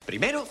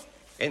Primero,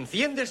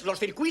 enciendes los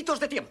circuitos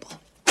de tiempo.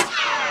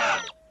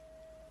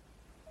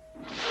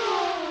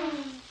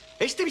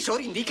 Este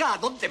visor indica a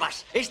dónde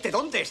vas, este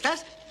dónde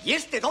estás y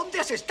este dónde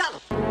has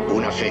estado.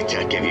 Una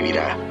fecha que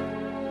vivirá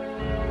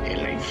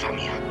en la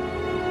infamia.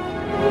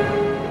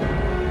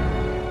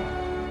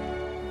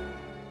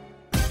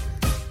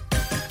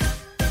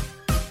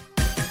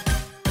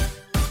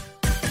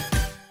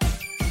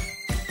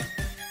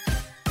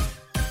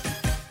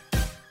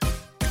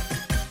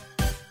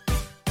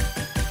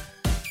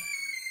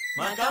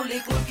 Macaulay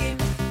Culkin,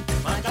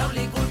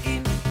 Macaulay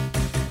Culkin,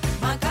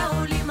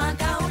 Macaulay,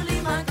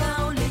 Macaulay,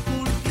 Macaulay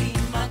Culkin,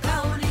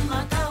 Macaulay,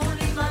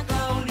 Macaulay,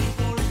 Macaulay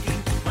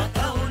Culkin,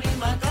 Macaulay,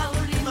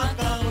 Macaulay,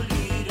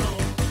 Macaulay no.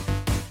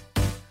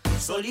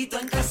 Solito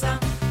en casa,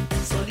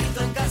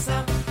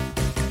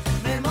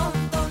 me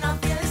monto una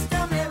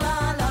fiesta, me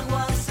va la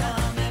guasa,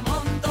 me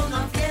monto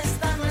una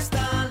fiesta, no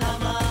está la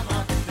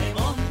mama, me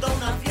monto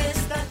una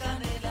fiesta,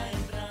 canela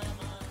en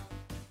rama.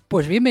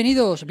 Pues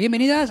bienvenidos,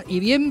 bienvenidas y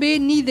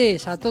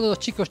bienvenides a todos,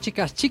 chicos,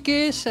 chicas,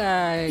 chiques.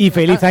 Y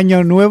feliz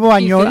año nuevo,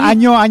 año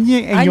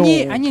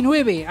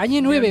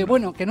 9.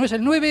 Bueno, que no es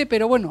el 9,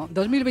 pero bueno,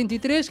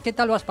 2023. ¿Qué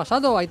tal lo has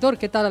pasado, Aitor?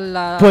 ¿Qué tal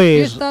las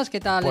Pues, fiestas? ¿Qué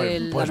tal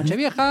la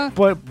Nochevieja?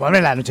 Pues, bueno,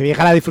 la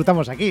Nochevieja la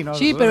disfrutamos aquí, ¿no?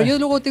 Sí, pero yo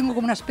luego tengo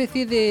como una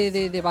especie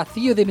de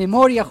vacío de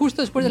memoria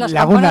justo después de las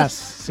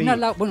Lagunas,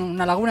 campanas. sí. Bueno,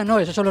 una laguna no,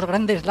 esos son los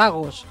grandes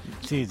lagos.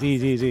 Sí.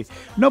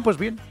 No, pues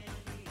bien.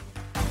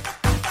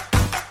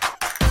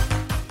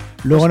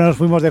 Luego nos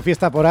fuimos de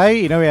fiesta por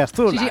ahí y no veas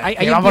tú. Sí,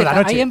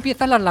 ahí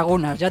empiezan las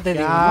lagunas, ya te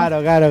digo.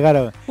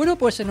 Claro. Bueno,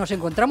 pues nos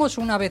encontramos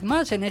una vez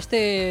más en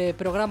este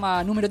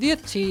programa número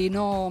 10, si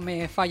no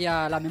me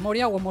falla la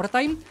memoria, One More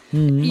Time,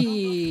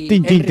 y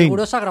en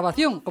rigurosa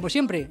grabación, como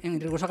siempre,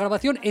 en rigurosa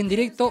grabación, en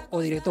directo o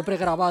directo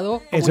pregrabado,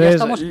 como eso ya es,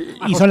 estamos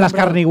y son las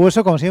carne y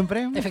hueso, como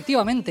siempre.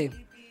 Efectivamente.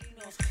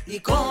 Y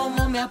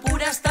como me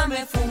apura hasta me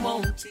fumo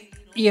un chino.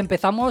 Y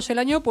empezamos el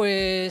año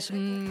pues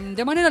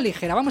de manera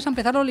ligera, vamos a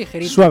empezarlo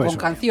ligerito, suave.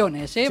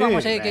 Canciones, Sí,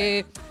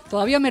 que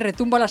todavía me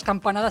retumban las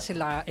campanadas en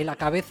la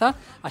cabeza,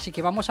 así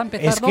que vamos a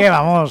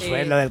empezarlo. Es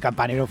que lo del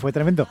campanero fue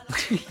tremendo.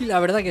 La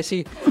verdad que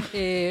sí.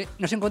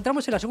 Nos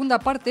encontramos en la segunda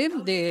parte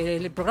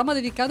del programa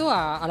dedicado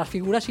a las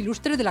figuras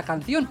ilustres de la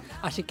canción,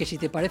 así que si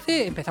te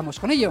parece empezamos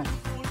con ello.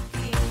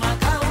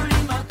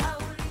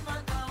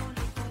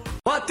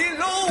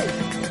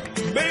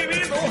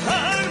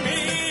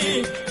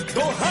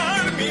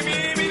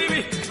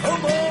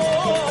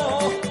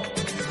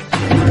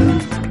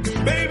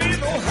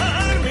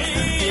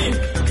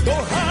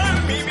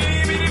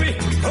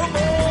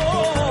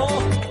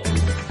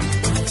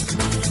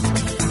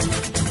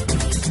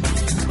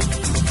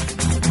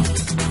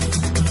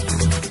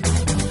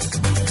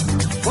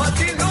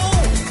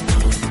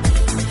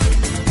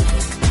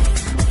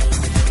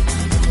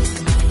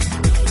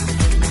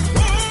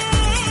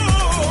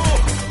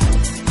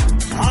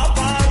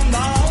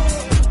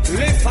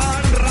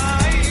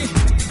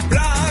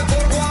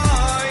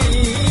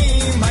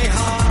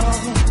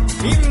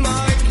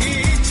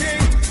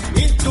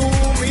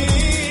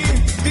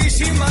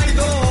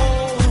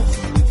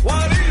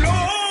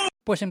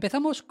 Pues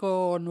empezamos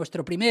con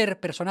nuestro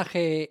primer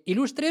personaje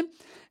ilustre,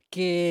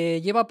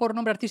 que lleva por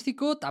nombre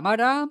artístico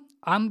Tamara,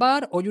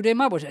 Ámbar o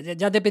Yurema, pues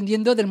ya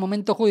dependiendo del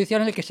momento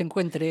judicial en el que se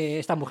encuentre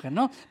esta mujer,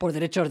 ¿no? Por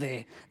derechos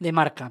de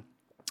marca.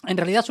 En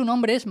realidad su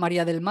nombre es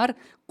María del Mar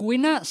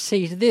Cuena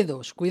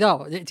Seisdedos.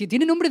 Cuidado,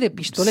 tiene nombre de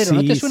pistolero,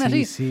 ¿no te suena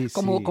así? Sí.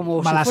 Como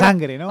mala si fuera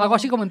sangre, ¿no? Algo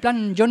así como en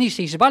plan Johnny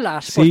Seis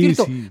Balas. Por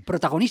cierto,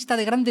 protagonista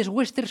de grandes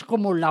westerns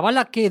como La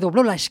bala que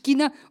dobló la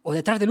esquina o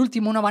Detrás del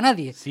último no va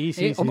nadie. Sí.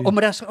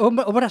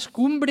 Obras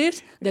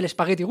cumbres del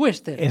spaghetti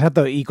western.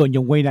 Exacto, y con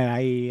John Wayne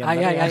ahí. A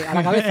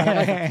la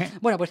cabeza.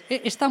 Bueno, pues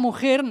esta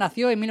mujer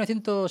nació en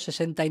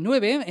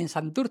 1969 en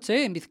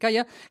Santurce, en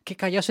Vizcaya. Qué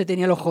callados se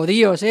tenían los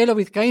judíos, los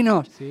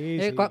vizcaínos. Sí.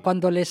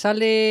 Cuando le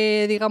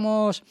sale,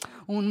 digamos,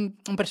 un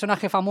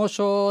personaje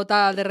famoso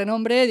tal de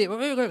renombre, digo,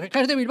 que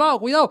es de Bilbao,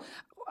 cuidado.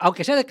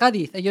 Aunque sea de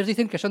Cádiz, ellos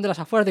dicen que son de las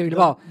afueras de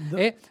Bilbao.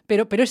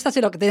 Pero esta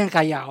se lo que tienen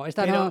callado.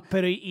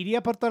 Pero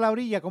iría por toda la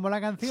orilla como la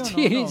canción.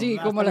 Sí,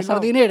 como las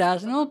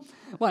sardineras, ¿no?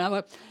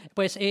 Bueno,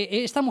 pues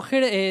esta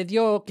mujer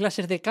dio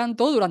clases de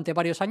canto durante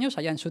varios años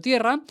allá en su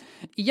tierra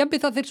y ya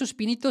empezó a hacer sus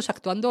pinitos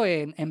actuando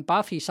en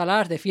pub y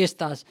salas de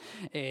fiestas.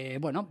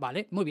 Bueno,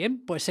 vale, muy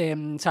bien. Pues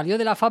salió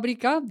de la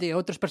fábrica de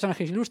otros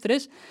personajes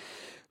ilustres,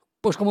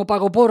 pues como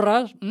Pago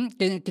Porras,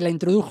 que la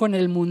introdujo en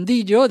el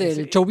mundillo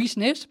del show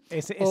business.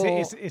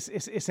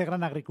 Ese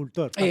gran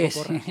agricultor, Pago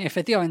Porras.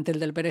 Efectivamente, el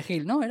del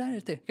perejil, ¿no? Era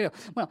este, creo.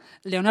 Bueno,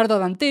 Leonardo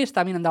Dantes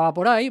también andaba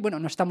por ahí. Bueno,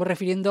 nos estamos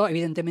refiriendo,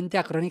 evidentemente,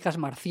 a Crónicas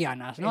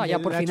Marcianas, ¿no? Allá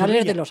por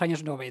finales de los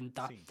años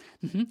 90. Sí.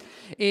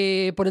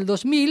 Uh-huh. Por el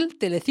 2000,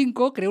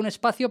 Telecinco creó un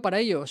espacio para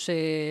ellos,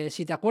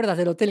 si te acuerdas,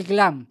 del Hotel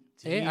Glam.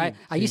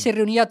 Allí se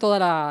reunía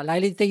toda la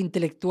élite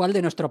intelectual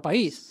de nuestro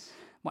país.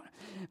 Bueno,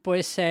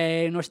 pues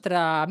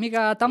nuestra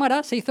amiga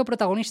Tamara se hizo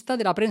protagonista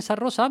de la prensa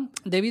rosa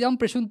debido a un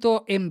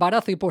presunto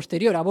embarazo y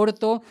posterior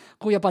aborto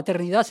cuya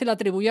paternidad se le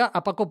atribuía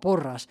a Paco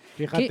Porras.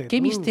 Fíjate,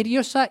 Qué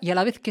misteriosa y a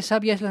la vez qué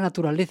sabia es la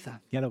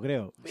naturaleza. Ya lo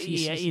creo. Sí, y,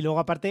 sí, sí. y luego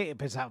aparte,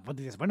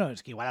 dices, bueno,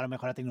 es que igual a lo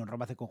mejor ha tenido un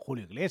romance con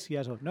Julio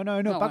Iglesias. No,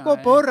 No, Paco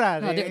bueno,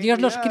 Porras. no,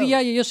 Dios los cuidado.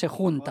 cría y ellos se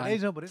juntan.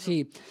 Por eso.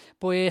 Sí.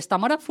 Pues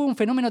Tamara fue un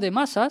fenómeno de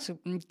masas,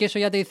 que eso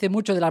ya te dice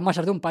mucho de las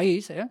masas de un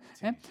país, ¿eh?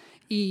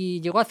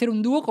 Y llegó a hacer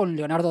un dúo con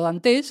Leonardo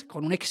Dantes,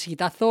 con un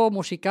exitazo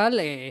musical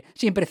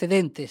sin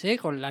precedentes,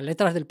 con las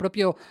letras del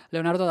propio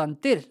Leonardo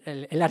Dantes,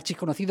 el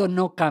archiconocido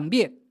No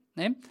Cambié.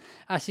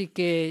 Así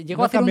que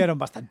llegó No a hacer cambiaron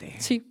bastante.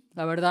 Sí,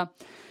 la verdad.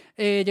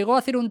 Llegó a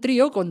hacer un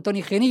trío con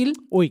Tony Genil.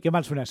 Uy, qué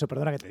mal suena eso,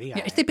 perdona que te diga.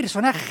 Mira, este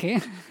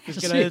personaje... Es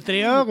que lo del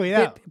trío,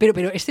 cuidado.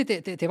 Pero este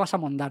te vas a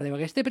mondar,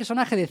 porque este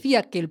personaje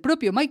decía que el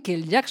propio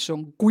Michael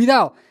Jackson,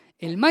 cuidado,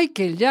 el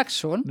Michael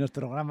Jackson,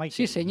 Nuestro gran Michael.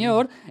 sí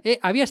señor,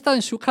 había estado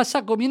en su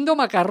casa comiendo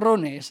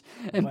macarrones,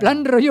 en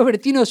plan rollo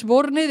Bertino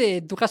Osborne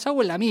de tu casa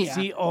o en la mía.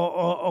 Sí,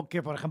 o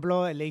que, por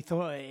ejemplo, le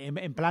hizo,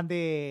 en plan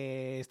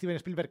de Steven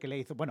Spielberg, que le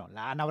hizo, bueno,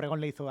 la Ana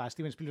Obregón le hizo a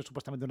Steven Spielberg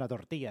supuestamente una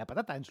tortilla de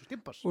patata en sus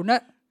tiempos.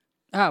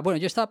 Bueno,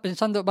 yo estaba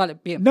pensando, vale,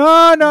 bien. No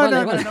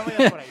Vale. vayas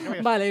por ahí. No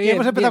vayas. Vale, Que bien.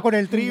 hemos empezado bien. con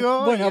el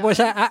trío. Bueno, pues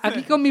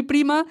aquí con mi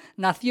prima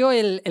nació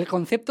el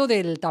concepto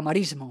del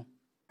tamarismo.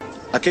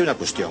 Aquí hay una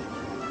cuestión.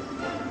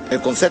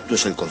 El concepto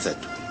es el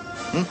concepto.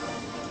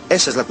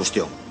 Esa es la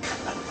cuestión.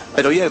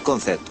 Pero ¿y el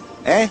concepto?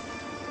 ¿Eh?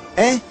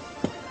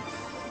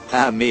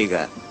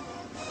 Amiga.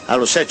 A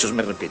los hechos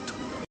me repito.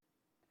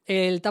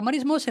 El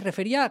tamarismo se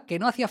refería a que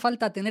no hacía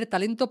falta tener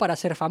talento para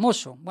ser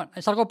famoso. Bueno,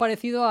 es algo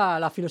parecido a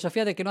la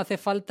filosofía de que no hace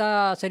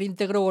falta ser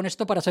íntegro o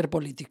honesto para ser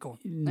político.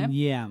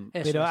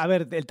 Pero a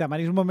ver, el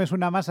tamarismo me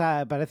suena más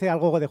parece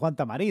algo de Juan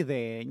Tamariz,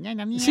 de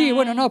Sí,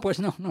 bueno,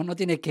 no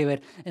tiene que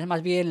ver. Es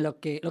más bien lo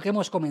que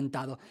hemos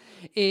comentado.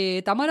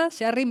 Tamara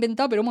se ha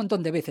reinventado, pero un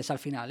montón de veces al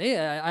final.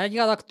 Ha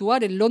llegado a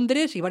actuar en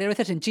Londres y varias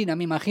veces en China.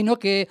 Me imagino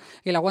que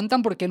la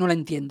aguantan porque no la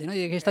entiende, ¿no? Y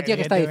esta tía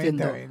que está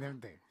diciendo.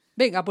 Evidentemente.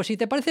 Venga, pues si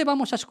te parece,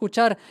 vamos a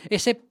escuchar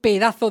ese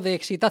pedazo de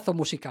exitazo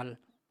musical.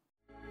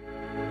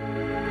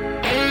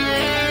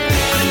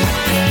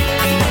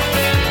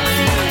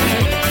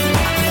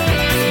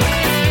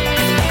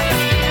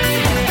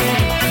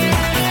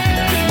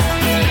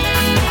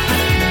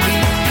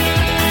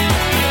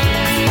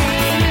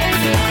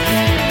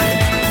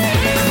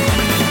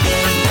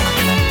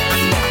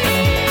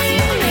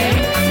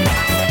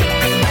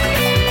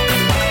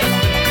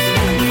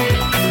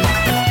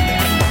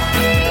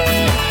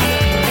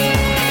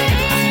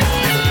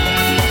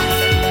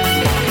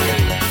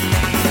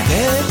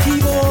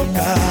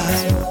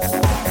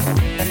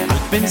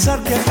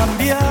 Pensar que ha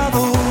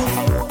cambiado,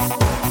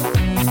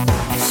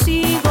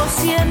 sigo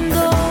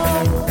siendo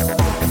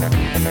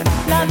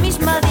la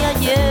misma de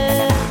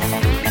ayer.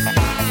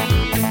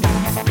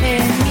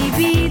 En mi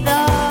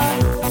vida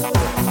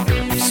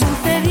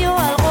sucedió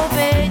algo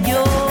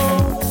bello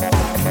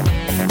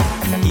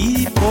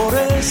y por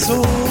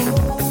eso,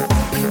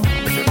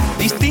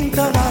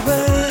 distinta a la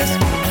vez,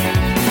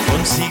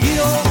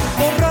 consiguió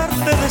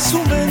borrarte de su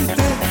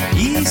mente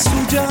y su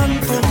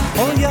llanto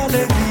hoy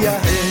alegría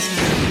es.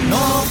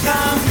 No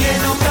cambié,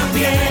 no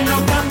cambié, no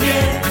cambié.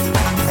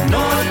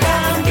 No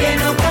cambié,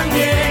 no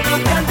cambié,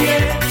 no cambié.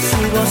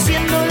 Sigo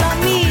siendo la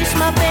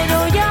misma,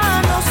 pero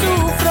ya no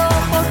sufro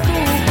por tu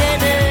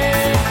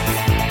querer.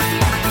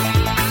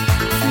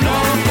 No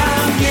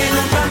cambié,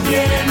 no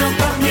cambié, no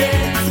cambié.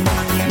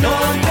 No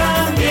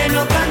cambié,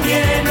 no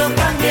cambié, no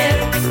cambié.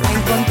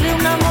 Encontré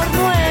un amor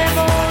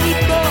nuevo y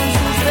con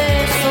sus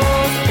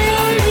besos te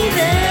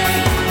olvidé.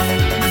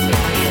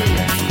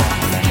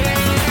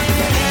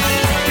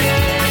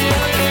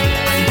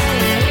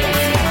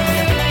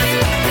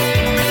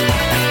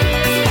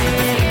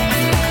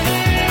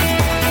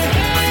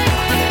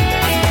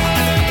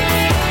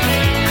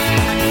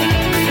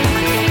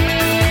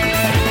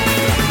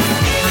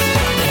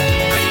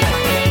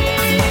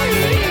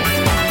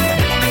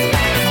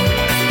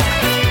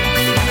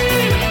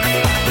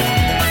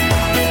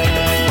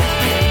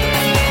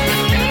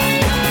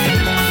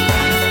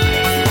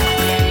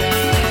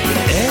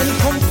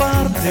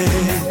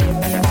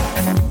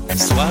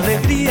 Su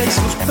alegría y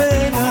sus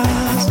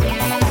penas.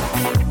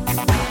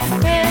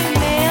 Él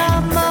me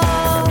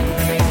ama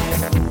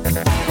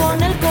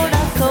con el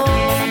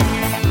corazón.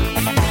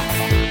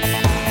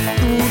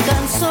 Tú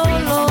tan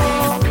solo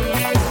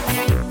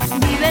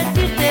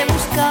divertirte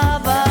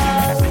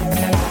buscabas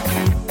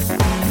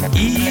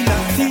y la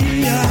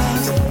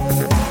hacías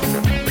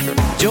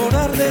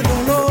llorar de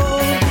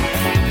dolor.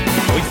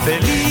 Hoy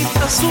feliz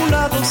a su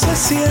lado se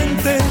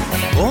siente,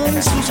 con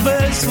sus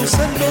besos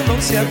el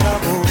dolor se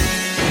acabó.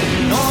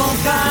 No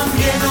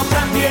cambié, no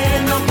cambié,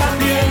 no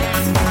cambié.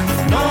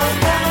 No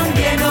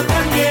cambié, no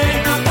cambié,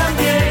 no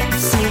cambié.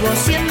 Sigo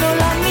siendo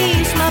la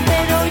misma,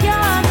 pero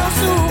ya no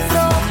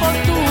sufro por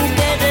tu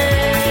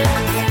querer.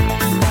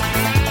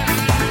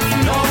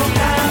 No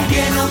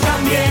cambié, no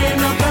cambié,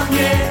 no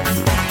cambié.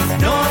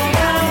 No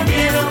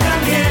cambié, no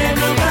cambié,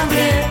 no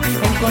cambié.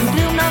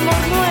 Encontré un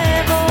amor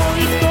nuevo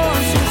y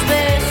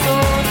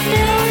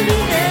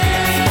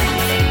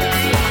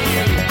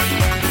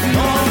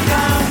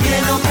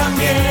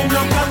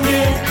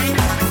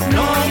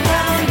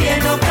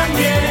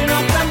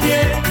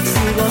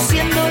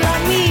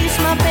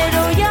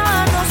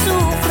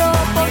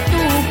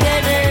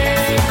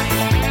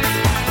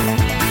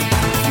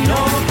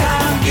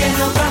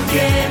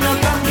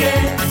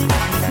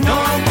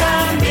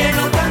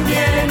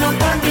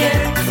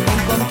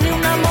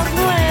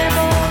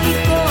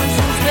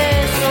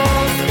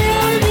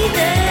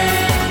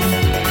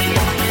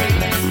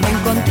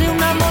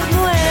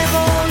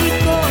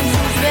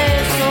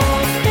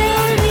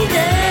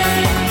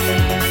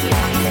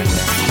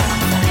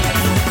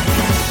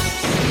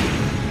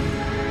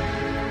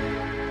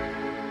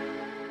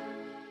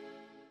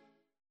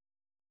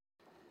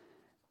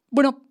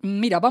Bueno,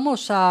 mira,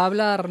 vamos a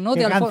hablar, ¿no?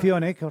 Qué de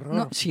canción, qué horror.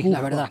 No, sí,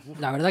 la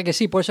verdad que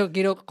sí, por eso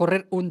quiero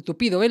correr un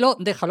tupido velo,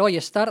 déjalo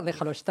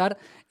estar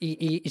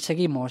y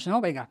seguimos,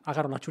 ¿no? Venga,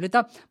 agarro la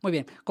chuleta. Muy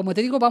bien, como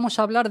te digo, vamos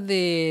a hablar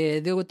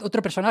de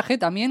otro personaje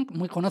también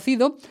muy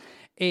conocido,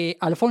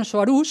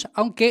 Alfonso Arús,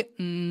 aunque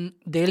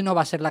de él no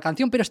va a ser la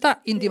canción, pero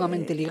está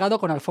íntimamente ligado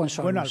con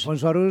Alfonso Arús. Bueno,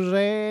 Alfonso Arús,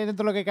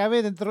 dentro de lo que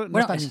cabe, no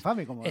es tan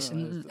infame como...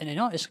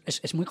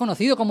 Es muy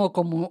conocido como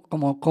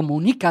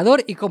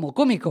comunicador y como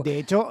cómico. De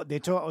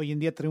hecho, hoy en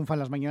día triunfa en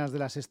las mañanas de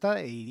la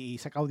sexta y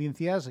saca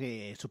audiencias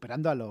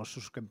superando a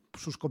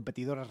sus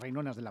competidoras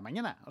reinonas de la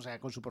mañana, o sea,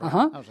 con su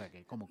programa. O sea,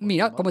 que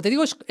Mira, como te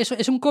digo,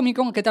 es un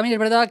cómico, aunque también es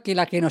verdad que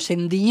la que nos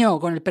endiñó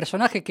con el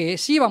personaje que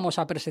sí vamos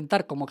a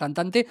presentar como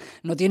cantante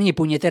no tiene ni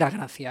puñetera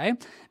gracia.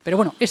 Pero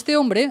bueno, este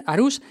hombre,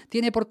 Arús,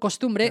 tiene por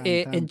costumbre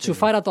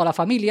enchufar a toda la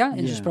familia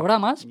en sus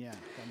programas.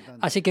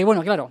 Así que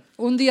bueno, claro,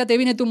 un día te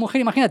viene tu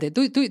mujer, imagínate,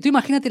 tú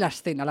imagínate la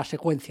escena, la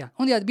secuencia.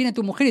 Un día viene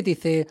tu mujer y te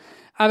dice,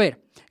 a ver,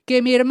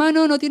 que mi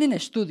hermano no tiene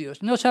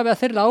estudios, no sabe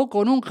hacer la O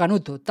con un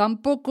canuto,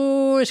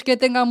 tampoco es que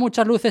tenga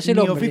muchas luces el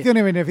hombre. Ni oficio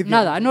ni beneficio.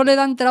 Nada, no le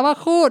dan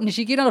trabajo ni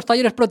siquiera en los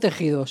talleres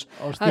protegidos.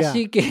 Hostia.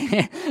 Así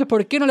que,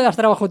 ¿por qué no le das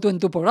trabajo tú en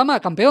tu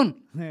programa, campeón?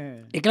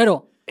 Y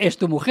claro, es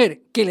tu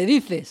mujer, ¿qué le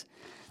dices?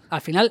 Al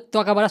final tú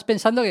acabarás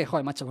pensando que,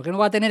 joder, macho, ¿por qué no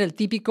va a tener el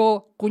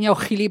típico cuñado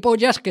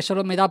gilipollas que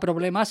solo me da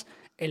problemas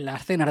en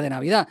las cenas de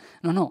Navidad?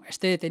 No,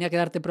 este tenía que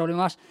darte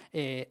problemas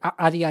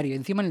a diario,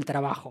 encima en el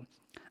trabajo.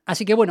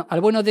 Así que bueno, al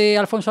bueno de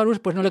Alfonso Arús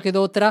pues no le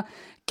quedó otra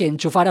que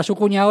enchufar a su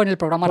cuñado en el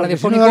programa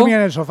radiofónico. Si no dormía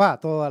en el sofá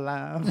toda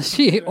la...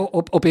 Sí,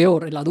 o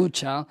peor, en la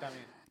ducha.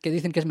 También. Que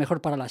dicen que es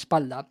mejor para la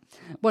espalda.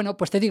 Bueno,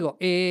 pues te digo,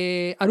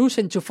 Arús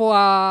enchufó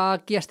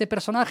aquí a este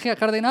personaje, a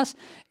Cárdenas,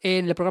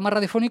 en el programa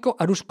radiofónico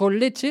Arús con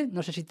leche,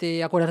 no sé si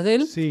te acuerdas de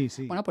él. Sí.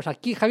 Bueno, pues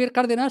aquí Javier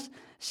Cárdenas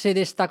se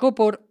destacó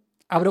por,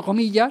 abro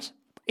comillas,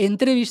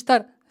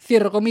 entrevistar,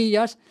 cierro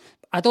comillas,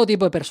 a todo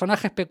tipo de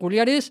personajes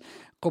peculiares,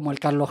 como el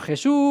Carlos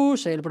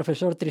Jesús, el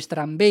profesor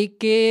Tristram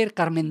Baker,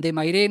 Carmen de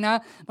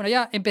Mairena. Bueno,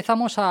 ya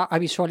empezamos a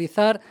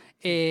visualizar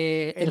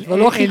el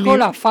zoológico,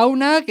 la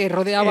fauna que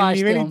rodeaba a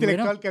este hombre. El nivel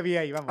intelectual, ¿no? Que había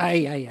ahí, vamos.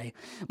 Ahí.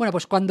 Bueno,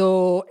 pues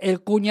cuando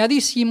el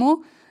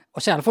cuñadísimo, o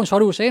sea, Alfonso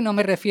Arús, no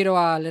me refiero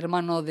al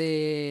hermano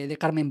de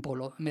Carmen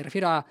Polo, me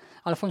refiero a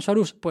Alfonso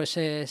Arús, pues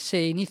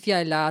se inicia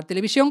en la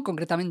televisión,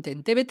 concretamente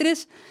en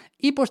TV3,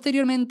 y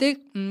posteriormente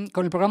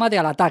con el programa de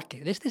Al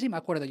Ataque. De este sí me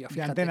acuerdo yo,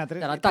 fíjate. De Antena 3.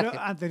 De Al Ataque.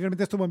 Pero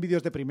anteriormente estuvo en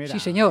vídeos de primera. Sí,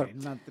 señor.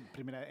 En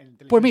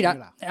pues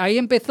mira, ahí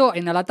empezó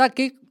en Al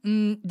Ataque.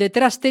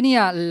 Detrás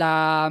tenía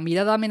la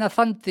mirada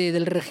amenazante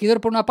del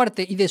regidor por una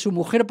parte y de su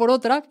mujer por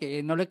otra,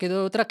 que no le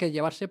quedó otra que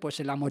llevarse pues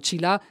en la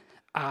mochila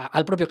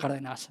al propio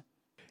Cárdenas.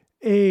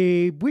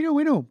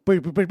 Bueno,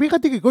 pues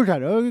fíjate qué cosa,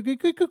 ¿no?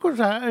 ¿Qué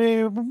cosa?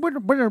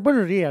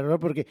 Buenos días, ¿no?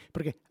 Porque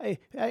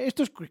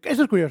esto es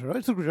curioso, ¿no?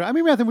 Esto es curioso. A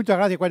mí me hace mucha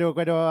gracia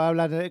cuando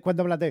hablan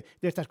de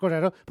estas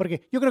cosas, ¿no?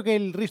 Porque yo creo que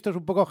el Risto es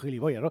un poco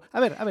gilipollas, ¿no? A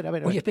ver.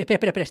 Oye,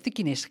 espera, ¿este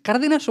quién es?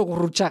 ¿Cárdenas o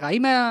Gurruchaga? Ahí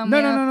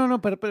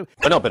No, pero...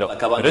 Bueno, pero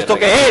 ¿esto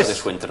qué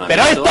es?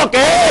 ¿Pero esto qué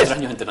es?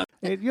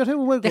 Yo soy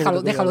un buen...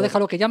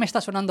 Déjalo, que ya me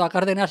está sonando a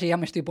Cárdenas y ya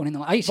me estoy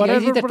poniendo... Ahí, si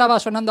ahí te estaba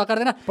sonando a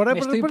Cárdenas, me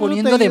estoy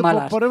poniendo de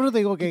malas. Por eso te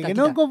digo que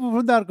no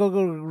confundar con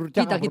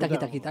Gurruchaga.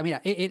 Quita.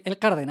 Mira, el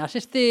Cárdenas,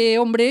 este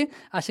hombre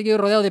ha seguido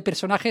rodeado de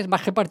personajes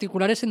más que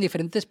particulares en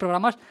diferentes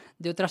programas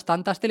de otras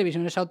tantas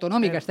televisiones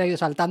autonómicas. Está ido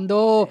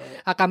saltando,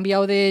 ha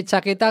cambiado de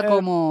chaqueta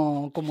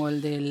como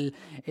el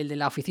de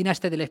la oficina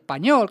del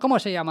Español. ¿Cómo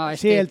se llama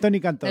este? Sí, el Toni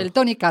Cantó. El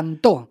Toni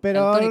Cantó.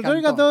 Pero el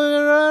Toni Cantó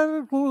era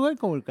un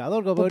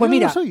comunicador. Pues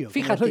mira,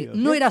 fíjate,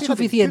 no era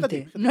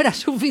suficiente. No era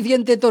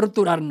suficiente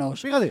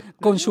torturarnos. Fíjate.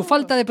 Con su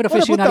falta de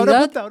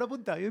profesionalidad. Ahora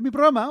apunta. En mi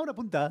programa, ahora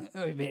apunta.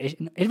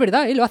 Es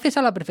verdad, lo haces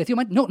a la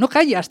perfección. No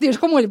callas, tío, es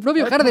como el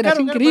propio Cárdenas, es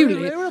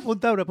increíble. Una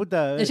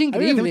punta. Es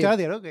increíble. A mí me hace mucha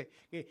gracia, ¿no?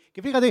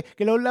 Que fíjate,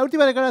 que la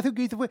última declaración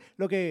que hice fue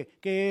lo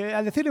que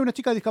al decirle a una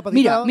chica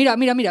discapacitada...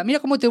 Mira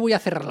cómo te voy a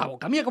cerrar la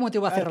boca.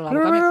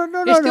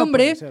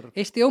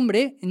 Este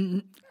hombre,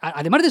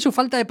 además de su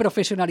falta de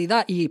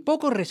profesionalidad y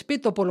poco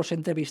respeto por los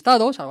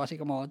entrevistados, algo así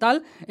como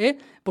tal,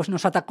 pues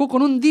nos atacó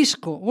con un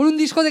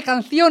disco de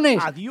canciones.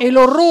 Adiós. El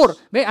horror.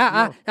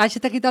 Ahí se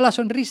te ha quitado la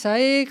sonrisa,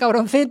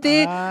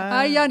 cabroncete.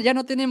 Ahí ya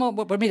no tenemos...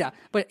 Pues mira,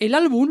 pues el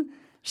álbum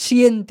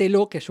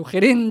Siéntelo, que es su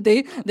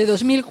gerente, de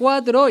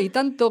 2004, y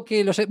tanto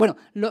que lo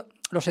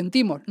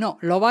sentimos, no,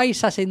 lo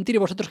vais a sentir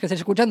vosotros que estáis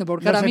escuchando,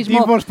 porque ahora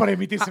mismo... por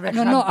emitir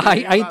semejante.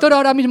 Aitor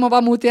ahora mismo va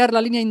a mutear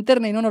la línea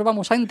interna y no nos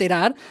vamos a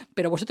enterar,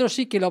 pero vosotros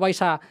sí que lo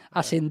vais a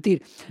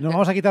sentir. Nos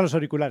vamos a quitar los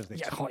auriculares, de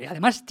hecho. Y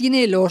además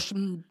tiene los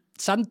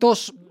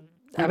santos...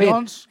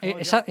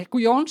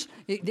 cuyons,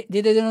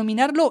 de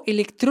denominarlo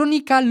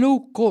electrónica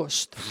low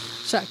cost.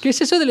 O sea, ¿qué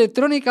es eso de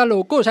electrónica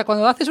low cost? O sea,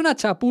 cuando haces una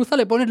chapuza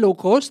le pones low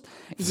cost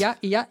y ya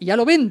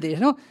lo vendes,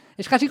 ¿no?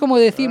 Es casi como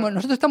decimos,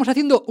 nosotros estamos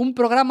haciendo un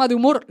programa de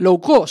humor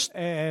low cost.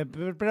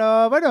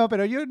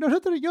 Pero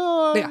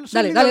yo... Venga,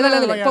 dale.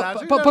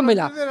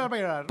 Pónmela.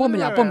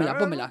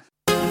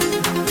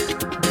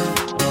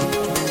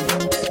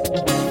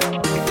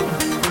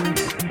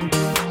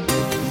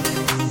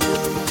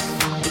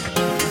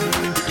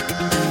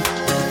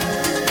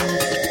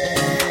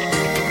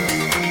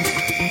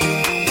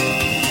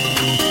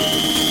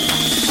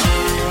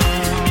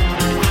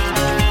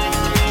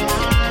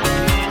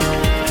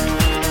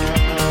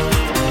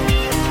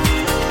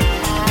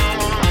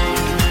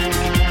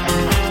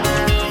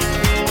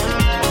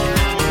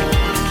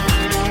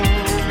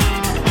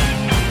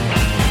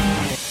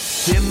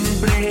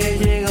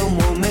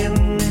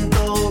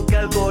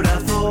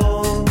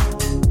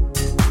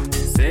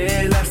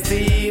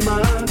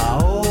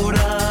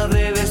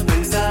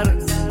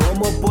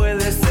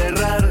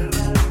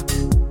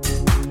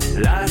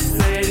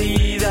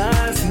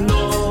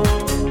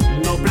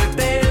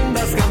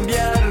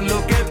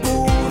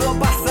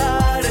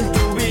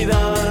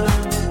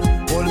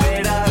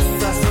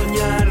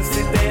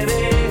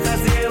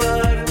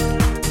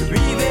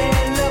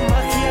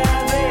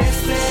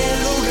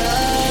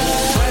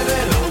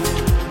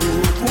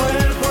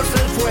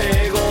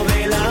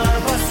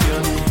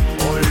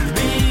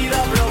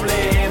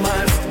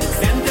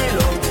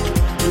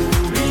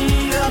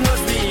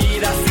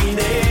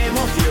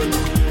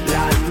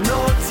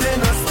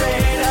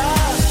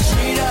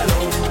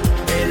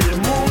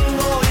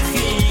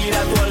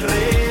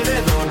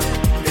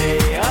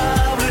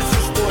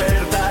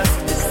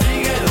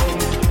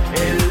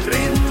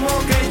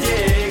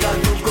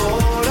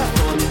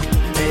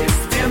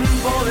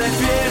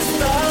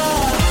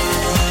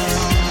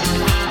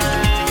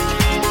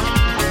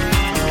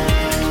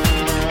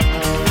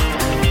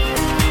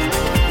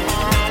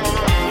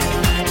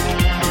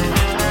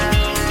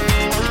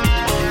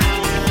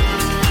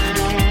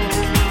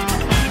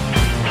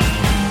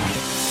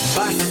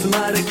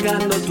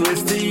 buscando tu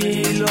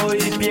estilo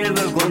y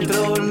pierdo el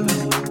control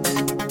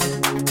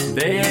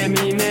de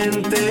mi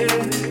mente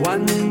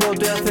cuando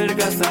te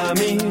acercas a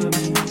mí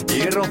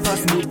y rozas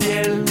mi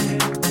piel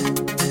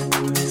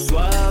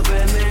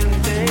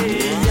suavemente y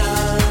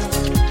ya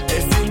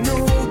es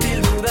inútil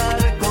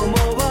dudar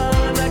cómo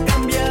van a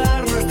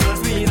cambiar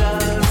nuestras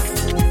vidas.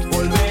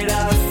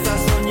 Volverás a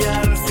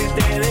soñar si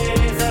te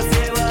dejas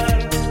llevar.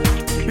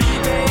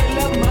 Vive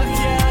la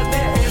magia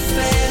de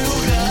este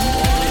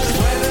lugar.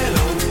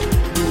 Muévelo,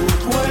 tu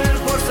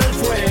cuerpo es el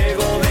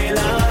fuego de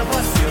la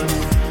pasión.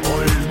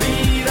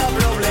 Olvida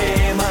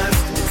problemas,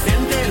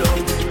 siéntelo.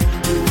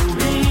 Tu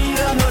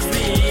vida no es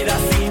vida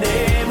sin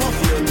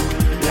emoción.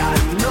 La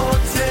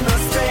noche no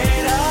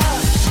espera,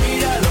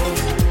 míralo.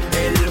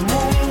 El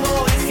mundo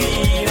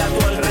gira a tu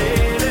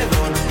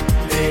alrededor.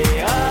 Te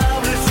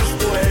abre sus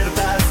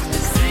puertas,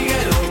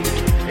 síguelo.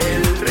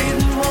 El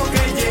ritmo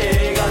que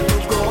llega a tu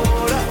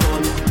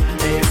corazón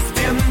es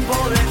tiempo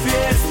de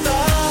fiesta.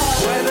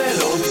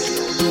 Muévelo,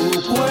 tu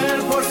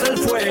cuerpo es el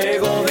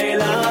fuego de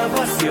la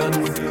pasión.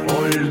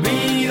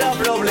 Olvida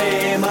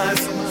problemas,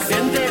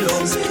 siéntelo.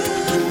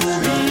 Tu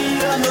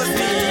vida no es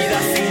vida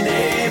sin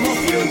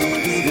emoción.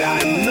 La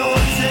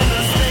noche no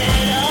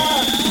espera,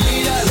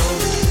 míralo.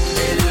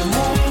 El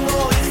mundo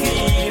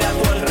gira a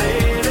tu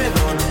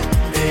alrededor.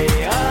 Te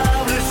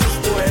abre sus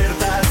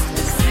puertas,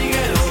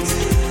 síguelo.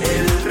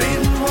 El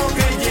ritmo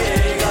que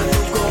llega a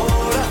tu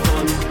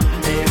corazón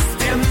es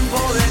tiempo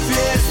de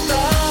fiesta.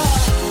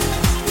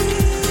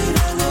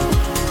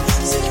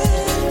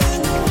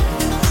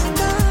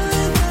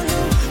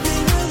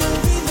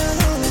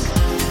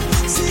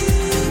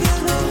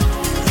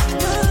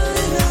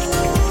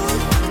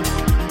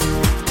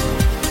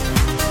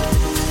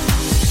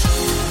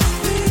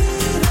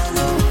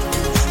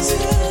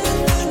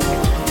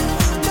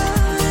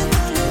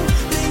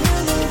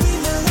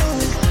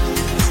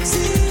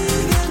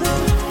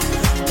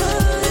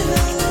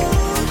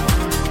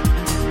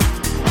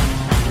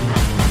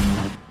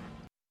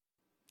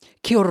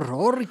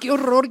 Qué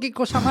horror, qué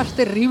cosa más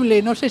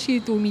terrible. No sé si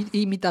tu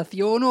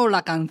imitación o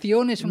la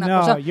canción es una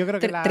cosa yo creo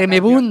que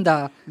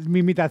tremebunda. Mi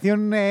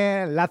imitación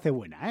la hace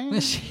buena, ¿eh?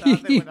 Sí. La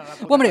hace buena, la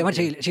puta Hombre,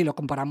 madre. si lo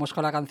comparamos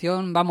con la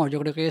canción, vamos, yo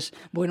creo que es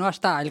bueno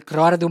hasta el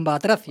croar de un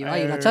batracio,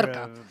 ahí, la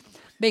charca.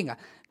 Venga,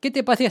 ¿qué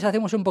te parece si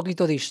hacemos un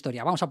poquito de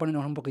historia? Vamos a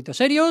ponernos un poquito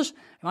serios,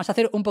 vamos a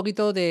hacer un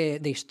poquito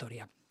de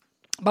historia.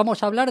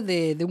 Vamos a hablar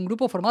de un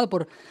grupo formado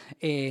por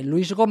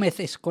Luis Gómez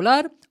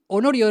Escolar,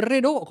 Honorio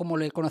Herrero, o como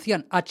le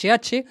conocían,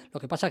 HH, lo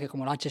que pasa que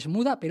como la H es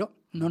muda, pero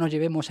no nos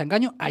llevemos a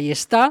engaño, ahí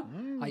está,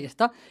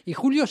 y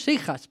Julio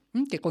Seijas,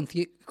 que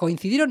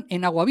coincidieron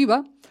en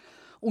Aguaviva,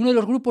 uno de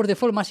los grupos de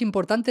folk más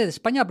importantes de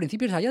España a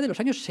principios allá de los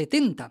años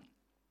 70.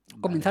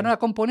 Comenzaron a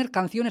componer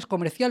canciones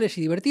comerciales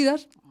y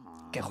divertidas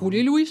que Julio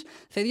y Luis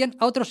cedían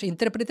a otros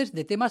intérpretes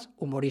de temas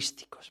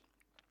humorísticos.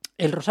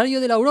 El Rosario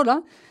de la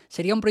Aurora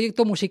sería un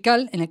proyecto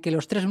musical en el que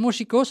los tres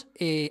músicos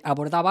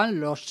abordaban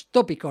los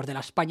tópicos de la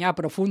España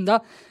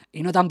profunda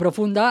y no tan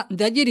profunda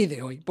de ayer y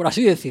de hoy, por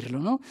así decirlo,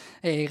 ¿no?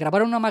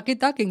 Grabaron una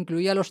maqueta que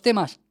incluía los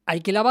temas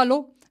Hay que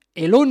lavarlo,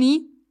 El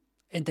Oni,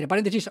 entre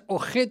paréntesis,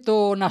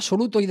 objeto en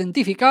absoluto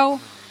identificado,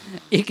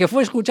 y que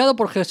fue escuchado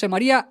por José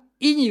María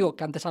Íñigo,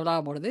 que antes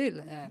hablábamos de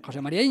él, José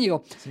María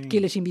Íñigo,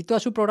 quien les invitó a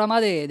su programa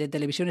de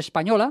televisión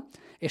española,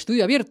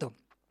 Estudio Abierto.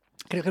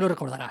 Creo que lo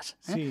recordarás.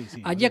 Sí,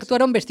 Allí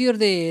actuaron vestidos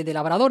de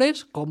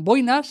labradores, con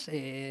boinas,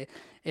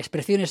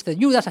 expresiones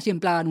ceñudas, así en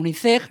plan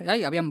uniceg.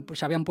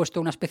 Se habían puesto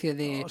una especie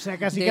de... O sea,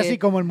 casi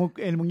como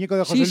el muñeco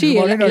de José Luis Sí,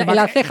 Moreno. en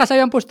las cejas se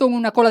habían puesto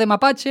una cola de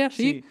mapache,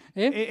 así.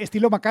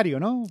 Estilo Macario,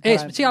 ¿no?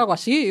 Sí, algo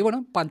así. Y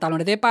bueno,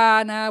 pantalones de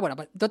pana. Bueno,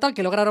 total,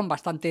 que lograron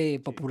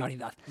bastante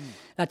popularidad.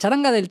 La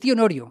charanga del tío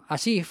Norio.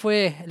 Así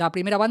fue la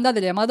primera banda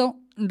del llamado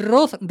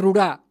Roz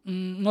Rurá.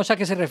 No sé a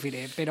qué se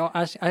refiere, pero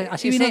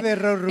así viene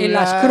en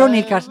las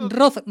crónicas.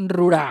 Roz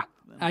Rurá.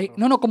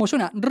 No, como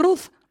suena.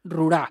 Roz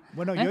Rurá.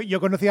 Bueno, yo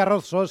conocí a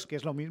Roz Sos, que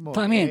es lo mismo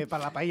también.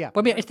 Para la paella.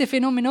 Pues mira, este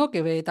fenómeno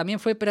que también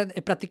fue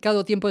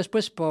practicado tiempo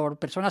después por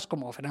personas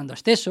como Fernando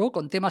Esteso,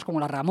 con temas como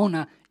La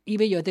Ramona y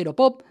Bello Hetero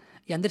Pop,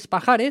 y Andrés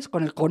Pajares,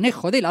 con El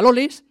Conejo de la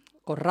Loles,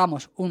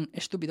 corramos un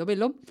estúpido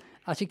velo.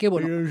 Así que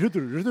bueno,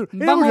 nosotros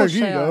vamos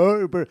así,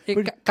 ¿no?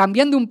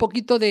 cambiando un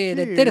poquito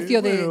de tercio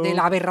de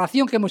la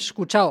aberración que hemos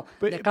escuchado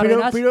de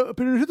Cárdenas. Pero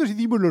nosotros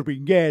hicimos los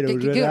pingueros,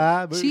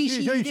 ¿verdad? Sí,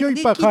 soy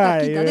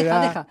Pajares,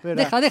 deja,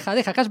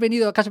 que has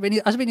venido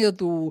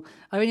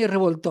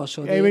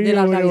revoltoso. He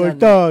venido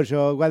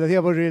revoltoso cuando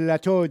hacíamos la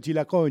Chonchi,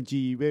 la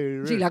Conchi.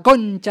 Sí, la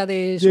concha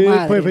de su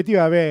madre. Pues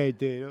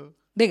efectivamente, ¿no?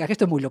 Venga, que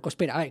esto es muy loco.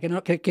 Espera, a ver,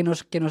 que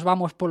nos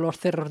vamos por los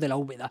cerros de la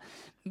Úbeda.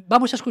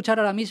 Vamos a escuchar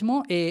ahora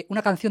mismo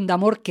una canción de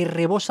amor que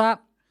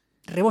rebosa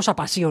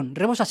pasión,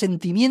 rebosa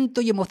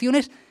sentimiento y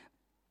emociones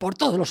por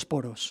todos los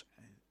poros.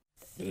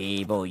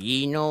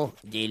 Cebollino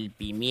del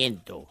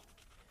pimiento,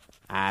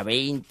 a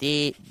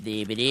 20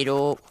 de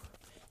febrero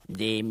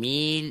de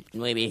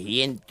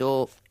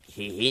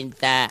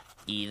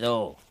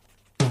 1962.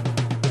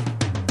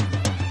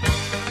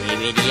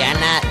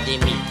 Severiana de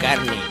mi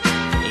carne.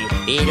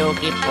 Espero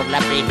que por la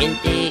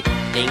presente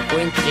te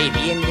encuentres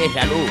bien de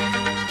salud.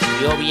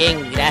 Yo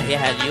bien,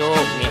 gracias a Dios,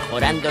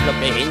 mejorando lo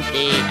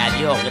presente,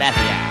 adiós,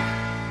 gracias.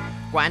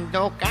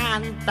 Cuando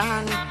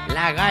cantan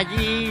la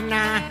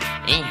gallina,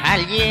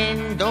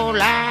 enjaliendo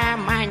la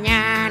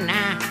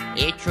mañana,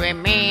 echo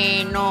en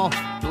menos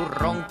tu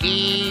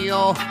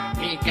ronquillo,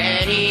 mi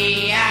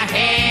querida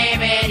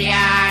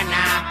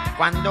Geberiana.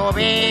 Cuando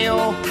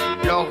veo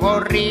los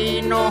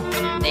gorrinos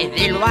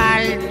desde lo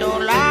alto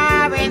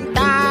la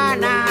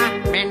ventana,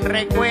 me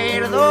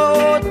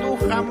recuerdo tus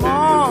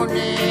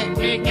jamones,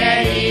 mi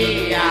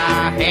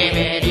querida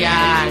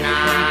Geberiana.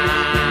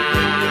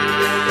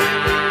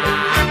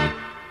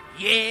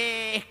 Y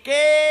es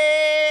que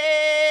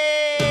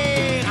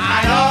I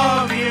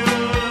love you,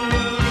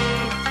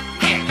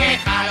 y es que I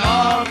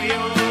love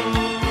you,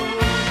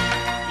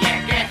 y es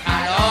que I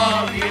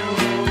love you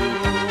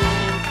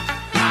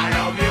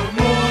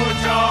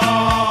mucho,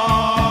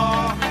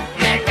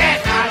 y es que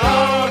I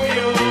love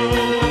you,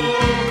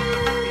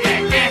 y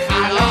es que I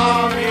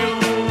love you,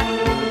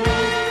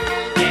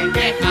 y es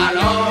que I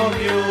love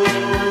you.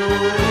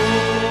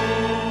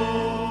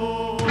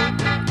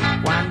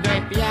 Cuando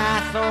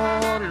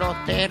empiezo los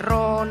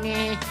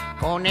terrones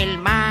con el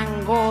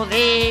mango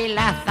de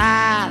la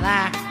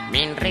azada,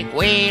 me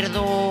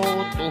recuerdo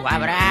tus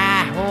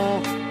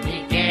abrazos,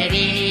 mi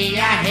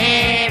querida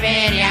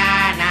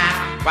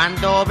Geberiana.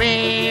 Cuando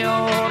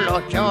veo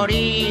los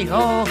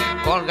chorizos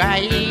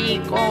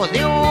colgadicos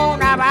de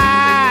una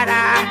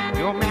vara,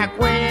 yo me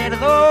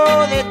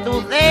acuerdo de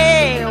tus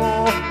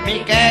dedos, mi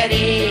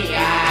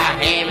querida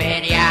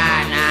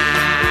Geberiana.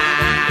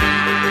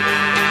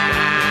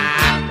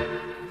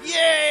 Y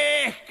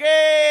es que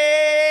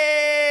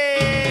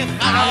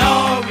I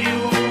love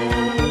you,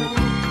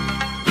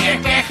 y es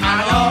que I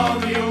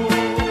love you,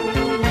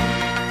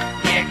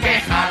 y es que I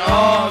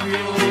love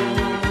you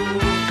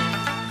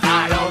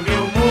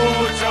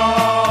mucho,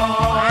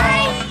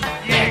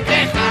 y es que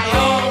I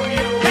love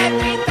you, qué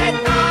triste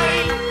estoy,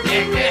 y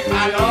es que I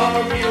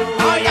love you,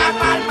 voy a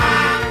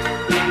palmar,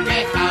 y es que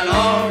I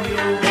love you,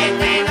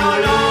 este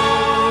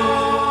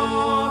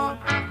dolor.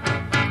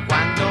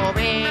 Cuando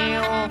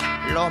veo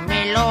los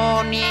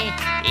melones,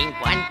 en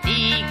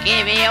cuanti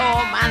que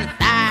veo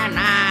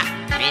manzana,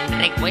 me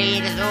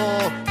recuerdo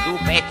tu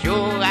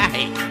pechuga,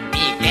 mi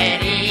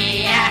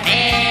querida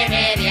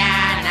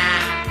Geberiana.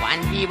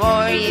 Cuando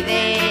voy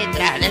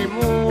detrás del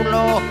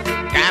mulo,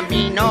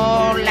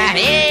 camino la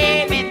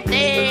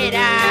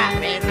entera,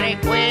 me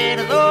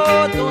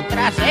recuerdo tu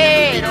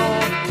trasero,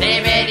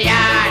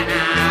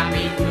 Geberiana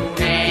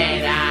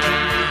pinturera.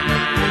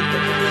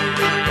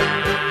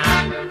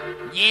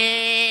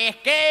 Y es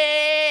que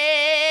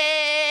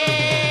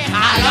I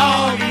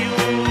love you,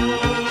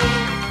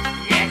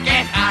 y es que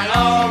I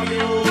love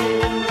you,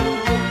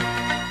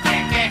 y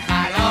es que I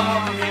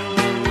love you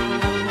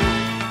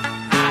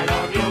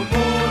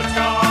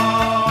mucho,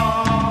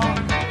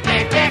 y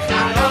es que I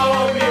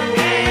love you,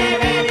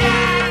 Geberiana,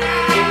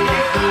 y es que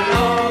I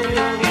love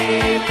you, Geberiana, y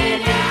es que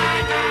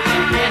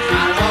I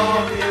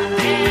love you,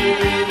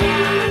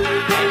 Geberiana,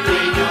 te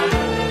quiero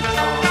mucho,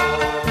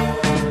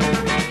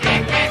 y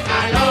es que I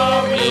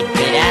love you.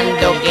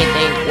 Esperando que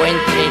te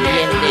encuentres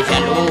bien de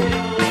salud,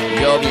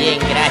 yo bien,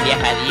 gracias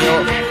a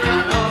Dios,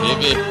 que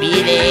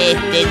despide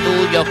este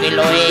tuyo que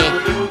lo es,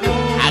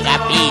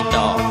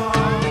 Agapito,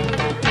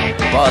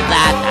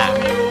 Bodata,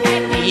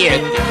 y es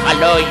que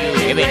jaló you,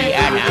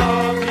 Geberiana,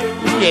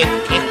 y es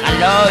que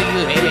jaló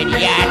you,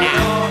 Geberiana,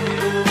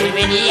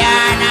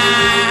 Geberiana,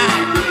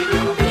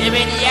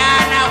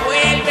 Geberiana,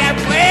 vuelve al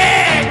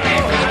pueblo,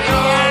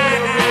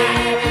 Geberiana,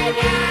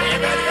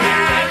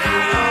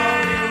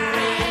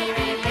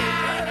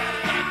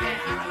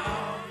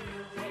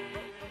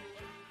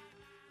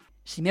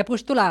 Se me ha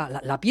puesto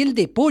la piel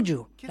de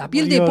pollo. La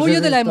piel de curioso pollo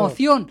es de la esto.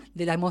 emoción.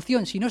 De la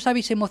emoción. Si no os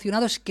habéis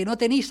emocionado es que no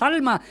tenéis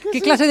alma. ¿Qué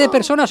clase de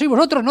personas sois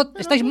vosotros? No,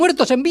 estáis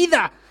muertos en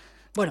vida.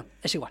 Bueno,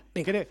 es igual.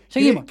 Venga,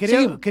 seguimos.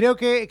 Creo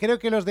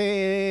que los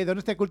de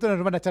Donostia Cultura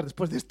nos van a echar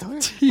después de esto, ¿eh?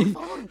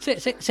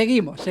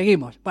 Seguimos.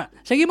 Bueno,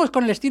 seguimos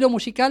con el estilo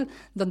musical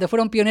donde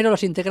fueron pioneros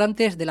los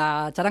integrantes de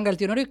la charanga del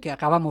Tío Norio que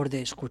acabamos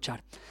de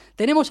escuchar.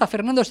 Tenemos a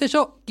Fernando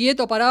Esteso,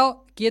 quieto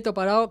parado, que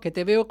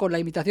te veo con la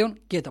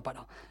imitación quieto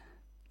parado.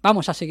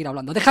 Vamos a seguir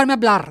hablando. Déjame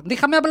hablar.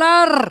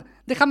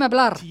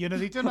 Si yo no he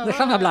dicho nada.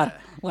 Déjame hablar.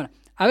 Bueno,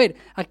 a ver,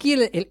 aquí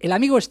el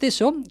amigo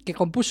Esteso, que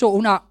compuso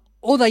una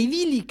oda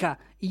idílica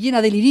y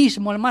llena de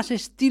lirismo al más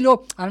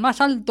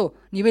alto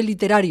nivel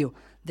literario,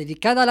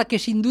 dedicada a la que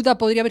sin duda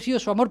podría haber sido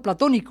su amor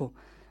platónico.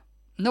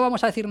 No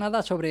vamos a decir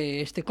nada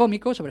sobre este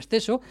cómico, sobre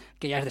Esteso,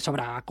 que ya es de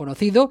sobra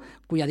conocido,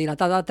 cuya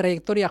dilatada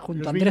trayectoria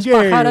junto a Andrés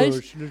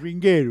Pajares, Los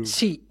vingueros.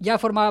 sí, ya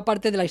formaba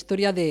parte de la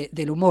historia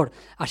del humor.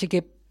 Así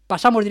que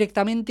pasamos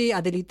directamente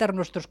a deleitar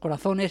nuestros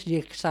corazones y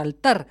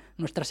exaltar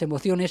nuestras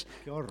emociones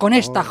con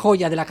esta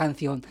joya de la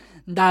canción.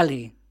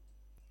 Dale.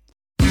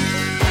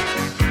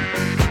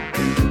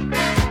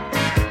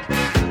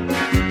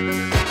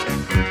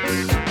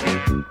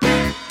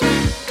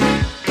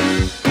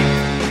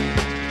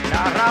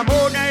 La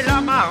Ramona es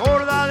la más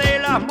gorda de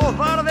las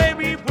mozas de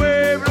mi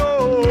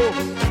pueblo.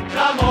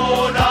 La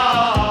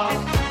mona,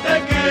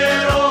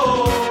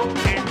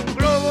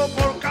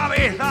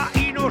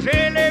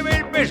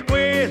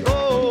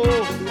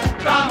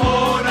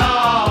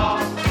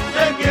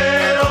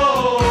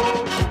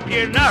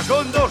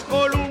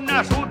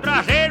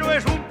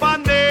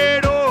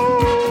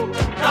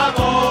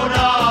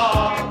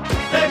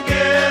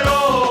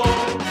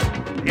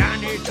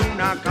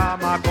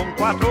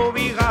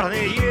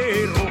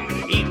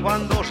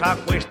 cuando se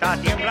acuesta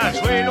tiembla el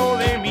suelo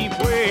de mi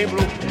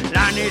pueblo. Le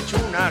han hecho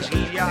una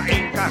silla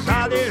en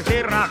casa del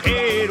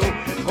cerrajero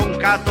con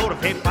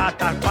 14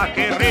 patas pa'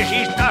 que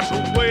resista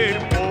su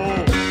cuerpo.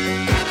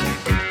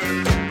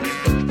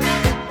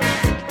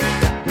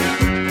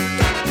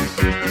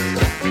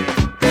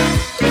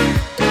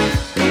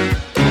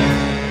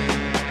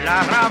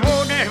 La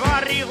Ramona es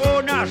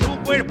barrigona, su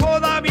cuerpo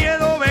da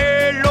miedo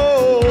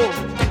verlo.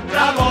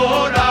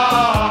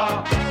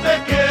 Ramona,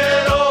 te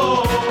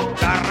quiero.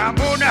 La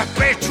Ramona es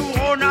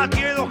pechugona,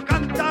 tiene 2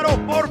 cántaros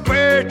por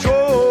pecho.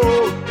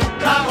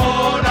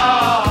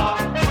 Ramona,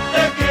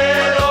 te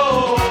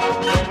quiero.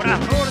 Los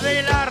brazos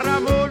de la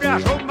Ramona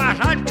son más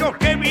anchos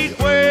que mi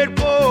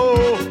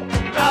cuerpo.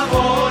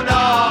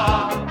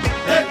 Ramona,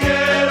 te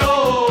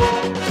quiero.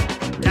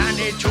 Le han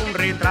hecho un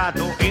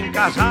retrato en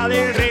casa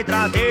del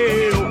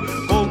retratero.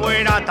 Como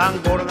era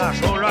tan gorda,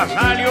 solo ha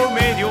salido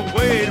medio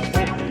cuerpo.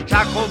 Se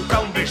ha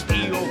comprado un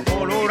vestido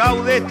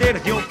colorado de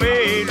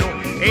terciopelo,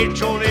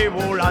 hecho de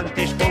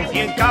volantes con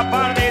 100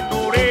 capas de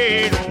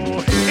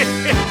toreros.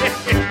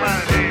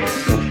 Padre.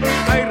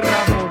 Ay,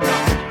 Ramona.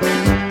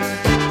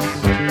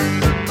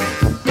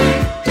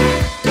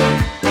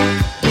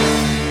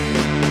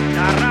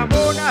 La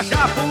Ramona se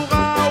ha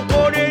fugado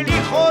con el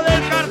hijo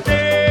del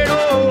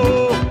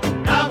cartero.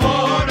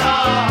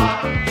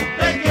 Ramona,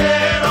 te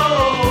quiero.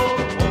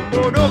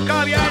 Como no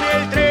cabía en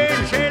el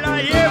tren, se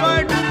la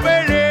lleva en un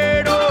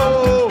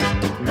velero.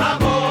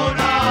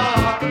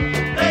 Ramona,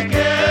 te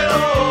quiero.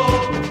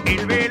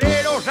 El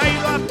velero se ha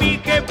ido a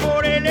pique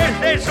por el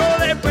exceso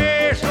de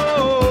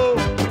peso.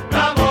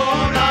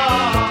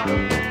 Ramona,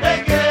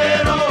 te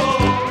quiero.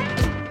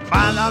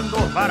 Va dando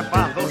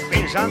zarpazos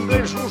pensando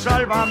en su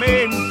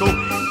salvamento,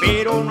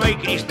 pero no hay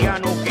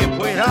cristiano que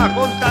pueda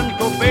con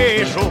tanto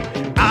peso.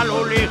 A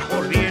lo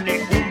lejos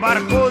viene un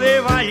barco de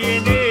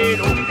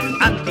ballenero,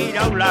 han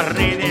tirado las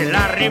redes,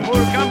 la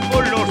remolcan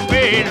por los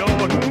pelos.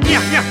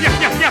 ¡Ya, ya, ya,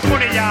 ya, ya,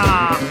 con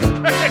ella!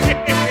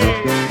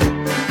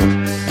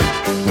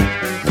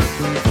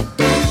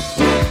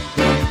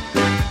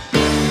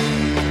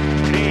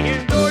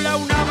 Creyéndola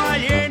una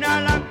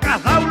ballena, la han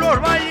cazado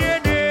los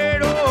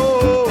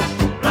balleneros.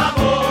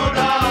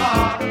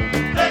 Ramona,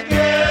 te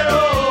quiero.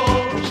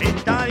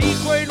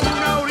 Sentadico en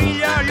una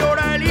orilla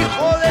llora el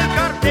hijo del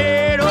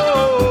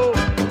cartero.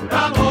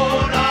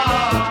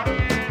 Ramona,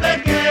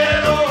 te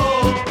quiero.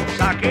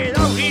 Se ha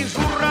quedado sin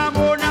su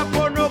Ramona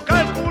por no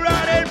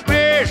calcular el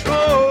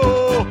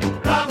peso.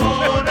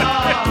 Ramona,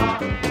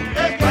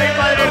 te quiero. ¡Ay,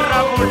 madre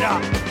Ramona!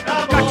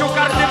 ¡A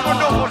chocarte con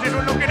ojos! Eso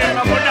es lo que eres,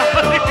 Ramona.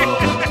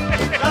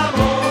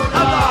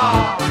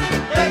 Ramona,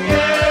 te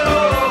quiero.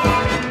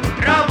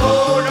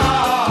 Ramona,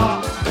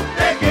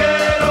 te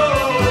quiero.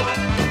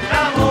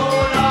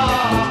 Ramona,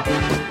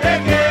 te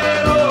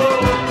quiero.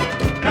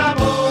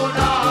 Ramona,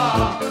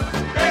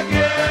 te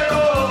quiero.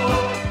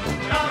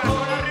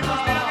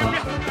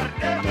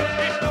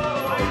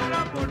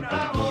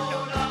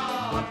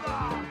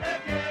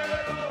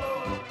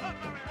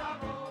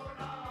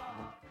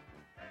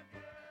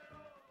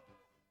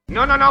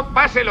 No, no, no,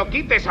 páselo,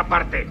 quite esa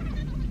parte.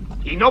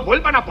 Y no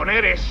vuelvan a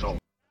poner eso.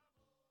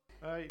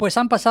 Pues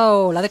han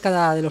pasado la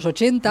década de los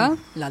 80,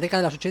 la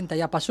década de los 80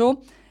 ya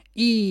pasó,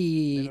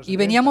 y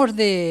veníamos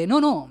de...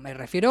 No, me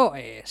refiero...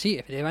 sí,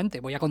 efectivamente,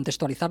 voy a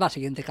contextualizar la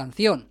siguiente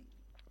canción.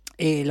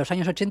 Los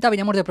años 80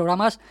 veníamos de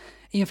programas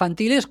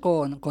infantiles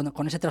con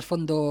ese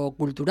trasfondo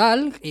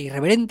cultural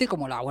irreverente,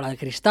 como La Bola de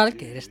Cristal,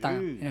 que eres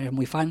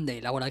muy fan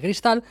de La Bola de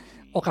Cristal,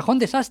 o Cajón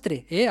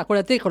Desastre,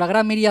 acuérdate, con la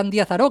gran Miriam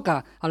Díaz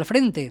Aroca al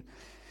frente.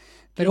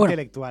 Pero bueno,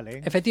 intelectual,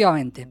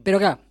 efectivamente. Pero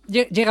claro,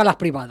 llegan las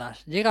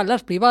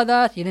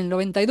privadas y en el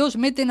 92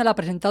 meten a la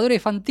presentadora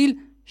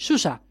infantil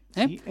Susa.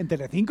 Sí, en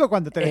Telecinco,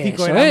 cuando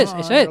Telecinco eso era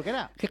es. lo que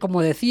era. Que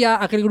como decía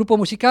aquel grupo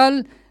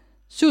musical,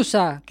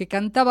 Susa, que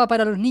cantaba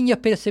para los niños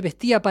pero se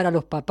vestía para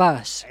los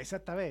papás.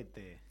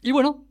 Exactamente. Y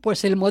bueno,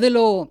 pues el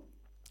modelo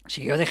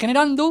siguió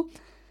degenerando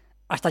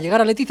hasta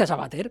llegar a Leticia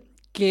Sabater,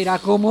 que era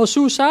como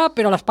Susa,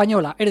 pero a la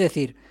española. Es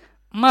decir,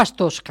 más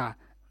tosca,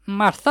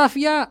 más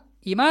zafia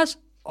y más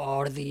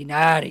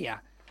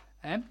ordinaria.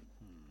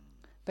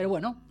 Pero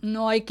bueno,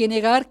 no hay que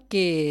negar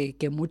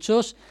que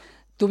muchos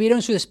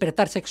tuvieron su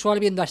despertar sexual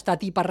viendo a esta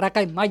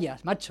tiparraca en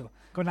mallas, macho.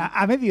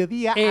 A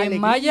mediodía, en alegría.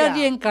 mallas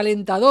y en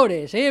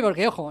calentadores,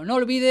 porque ojo, no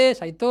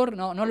olvides, Aitor,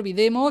 no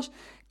olvidemos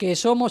que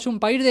somos un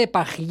país de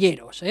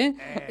pajilleros, y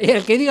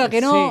el que diga que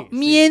no,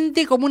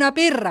 miente como una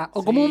perra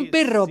o como un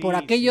perro por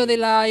aquello de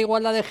la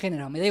igualdad de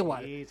género, me da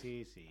igual.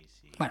 Sí.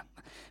 Bueno,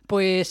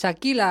 pues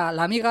aquí la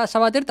amiga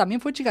Sabater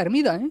también fue chica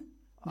hermida,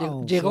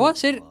 Llegó a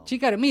ser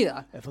chica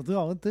hermida.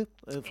 Efectivamente,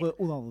 fue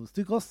una de los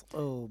chicos.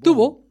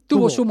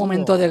 Tuvo su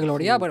momento de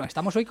gloria. Sí. Bueno,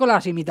 estamos hoy con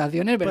las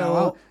imitaciones,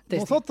 pero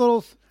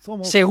nosotros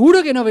somos...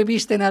 Seguro que no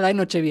bebiste nada en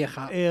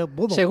Nochevieja.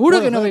 Bueno,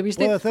 seguro que no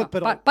bebiste. Puede ser,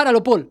 pero...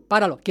 Páralo, Paul,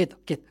 páralo. Quieto,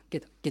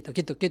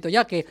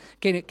 ya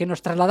que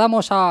nos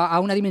trasladamos a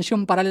una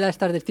dimensión paralela a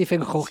estas de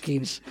Stephen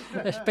Hawking.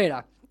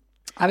 Espera.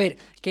 A ver,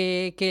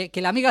 que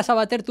la amiga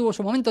Sabater tuvo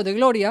su momento de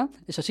gloria,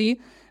 eso sí,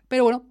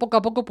 pero bueno, poco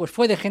a poco pues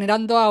fue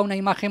degenerando a una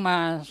imagen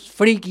más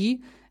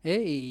friki,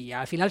 y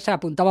al final se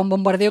apuntaba a un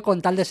bombardeo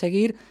con tal de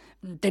seguir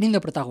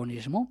teniendo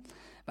protagonismo.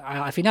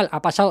 Al final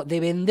ha pasado de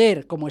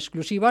vender como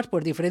exclusivas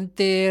pues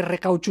diferentes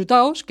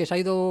recauchutaos que se ha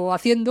ido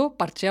haciendo,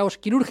 parcheados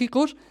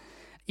quirúrgicos,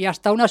 y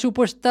hasta unas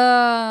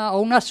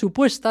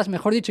supuestas,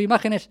 mejor dicho,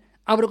 imágenes,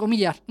 abro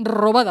comillas,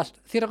 robadas,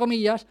 cierro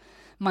comillas,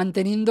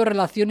 manteniendo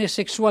relaciones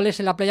sexuales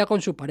en la playa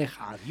con su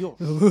pareja. Adiós.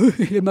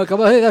 Uy, me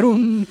acaba de dar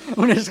un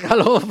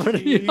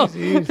escalofrío.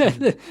 Sí.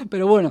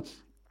 Pero bueno,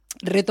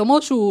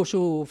 retomó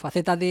su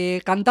faceta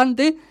de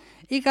cantante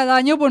y cada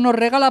año pues nos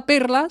regala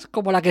perlas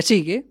como la que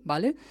sigue,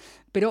 ¿vale?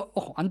 Pero,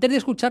 ojo, antes de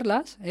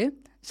escucharlas,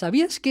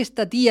 ¿sabías que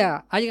esta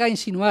tía ha llegado a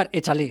insinuar,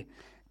 échale,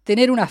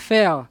 tener una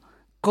affair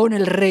con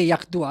el rey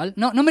actual?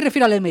 No me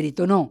refiero al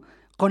emérito, no,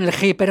 con el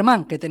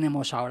Hyperman que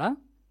tenemos ahora.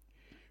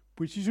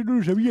 Pues eso no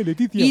lo sabía,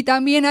 Leticia. Y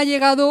también ha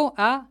llegado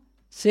a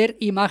ser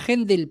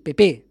imagen del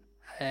PP.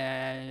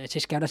 Si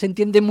es que ahora se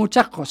entienden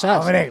muchas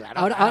cosas. Hombre,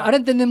 claro, ahora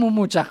entendemos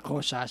muchas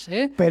cosas,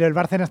 ¿eh? ¿Pero el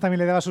Bárcenas también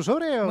le daba su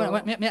sobre? ¿O?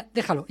 Bueno, mira,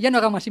 déjalo. Ya no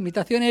haga más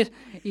imitaciones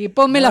y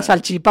ponme la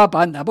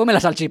salchipapa, anda, ponme la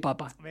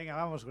salchipapa. Venga,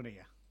 vamos con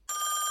ella.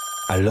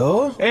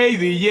 ¿Aló? Hey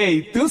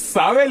DJ, ¿tú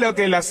sabes lo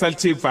que es la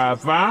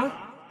salchipapa?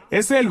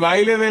 Es el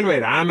baile del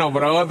verano,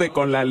 brother,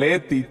 con la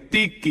Leti.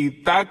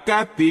 Tiki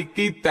taka,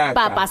 tiki taka.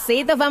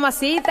 Papacito,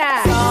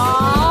 mamacita.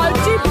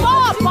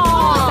 Salchipapa.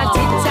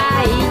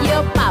 Salchicha y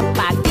yo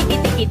papa. Tiki,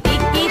 tiki,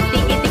 tiki,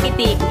 tiki, tiki,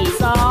 tiki.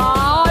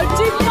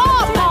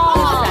 Salchipapa.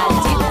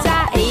 Salchicha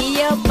y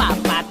yo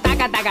papa.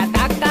 Taca, taca,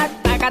 taca,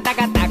 taca,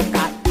 taca,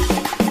 taca.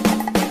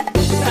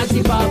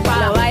 Salchipapa.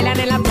 Lo bailan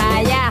en la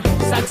playa.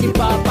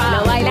 Salchipapa.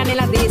 Lo bailan en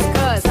las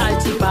discos.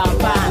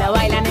 Salchipapa. Lo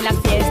bailan en las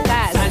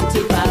fiestas.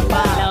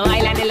 Salchipapa. Lo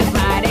bailan en los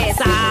bares.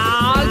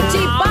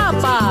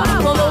 Salchipapa.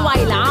 Todos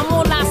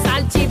bailamos la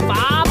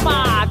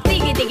salchipapa.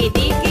 Tiki, tiki,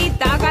 tiki,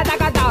 taca,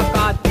 taca,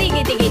 taca.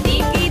 Tiki, tiki,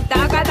 tiki,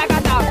 taca,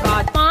 taca,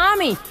 taca.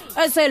 Mami,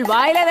 es el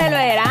baile del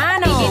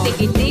verano. Tiki,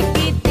 tiki,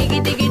 tiki,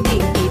 tiki, tiki,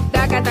 tiki.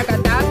 Taca, taca,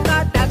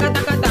 taca, taca,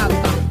 taca,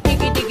 taca.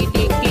 Tiki, tiki,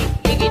 tiki,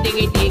 tiki,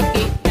 tiki,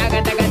 tiki.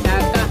 Taca, taca,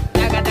 taca,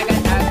 taca, taca,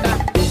 taca.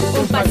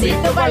 Un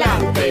pasito para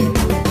adelante,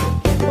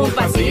 un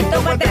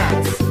pasito para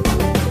atrás,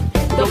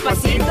 dos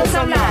pasitos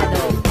a un lado,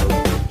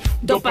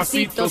 dos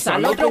pasitos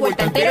al otro,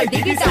 vuelta entera y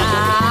tiki taka.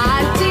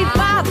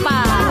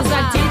 Salchipapa,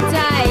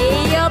 salchicha y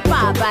yo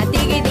papa.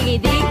 Tiki, tiki,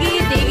 tiki,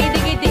 tiki,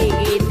 tiki,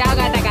 tiki.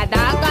 Taca, taca,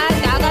 taca,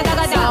 taca, taca,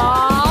 taca.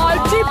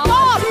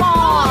 Salchipapa,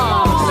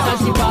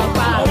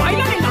 salchipapa. Lo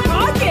bailan en la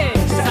calle.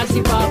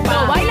 Salchipapa.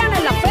 Lo bailan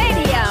en la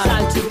feria.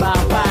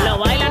 Salchipapa. Lo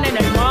bailan en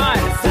el mar.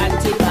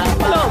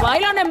 Salchipapa. Lo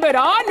bailan en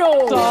verano.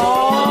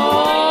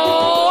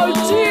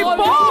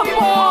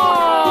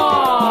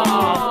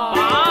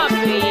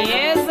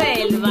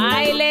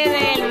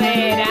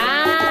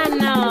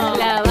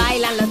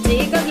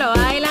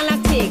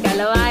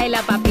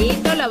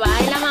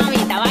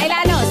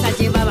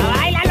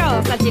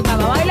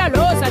 Salchipapa,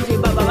 bailalo,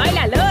 salchipapa,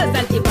 bailalo,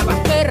 salchipapa.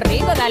 Qué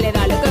rico, dale,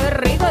 dale, qué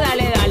rico,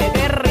 dale, dale,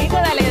 qué rico,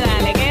 dale,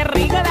 dale, qué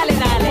rico, dale,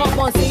 dale.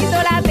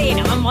 Bomboncito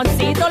latino,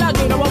 bomboncito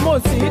latino,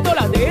 bomboncito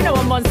latino,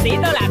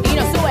 bomboncito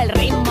latino. Sube el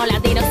ritmo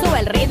latino, sube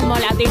el ritmo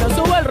latino,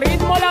 sube el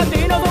ritmo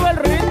latino, sube el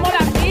ritmo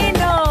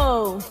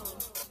latino.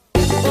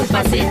 Un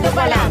pasito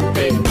para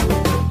adelante,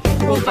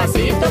 un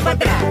pasito para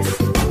atrás,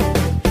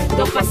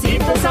 dos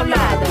pasitos a un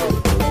lado,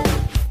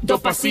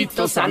 dos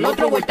pasitos al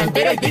otro, vuelta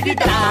entera y tiki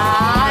taka.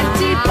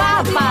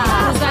 Salchipapa,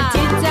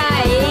 salchicha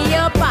y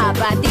yo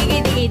papa.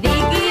 Tiki, tiki,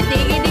 tiki,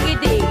 tiki, tiki,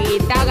 tiki.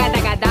 Taca,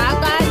 taca,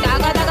 taca,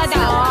 taca, taca,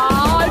 taca.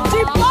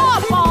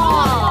 Salchipapa,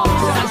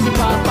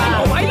 salchipapa. Lo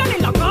bailan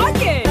en la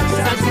calle.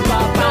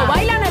 Salchipapa. Lo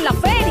bailan en la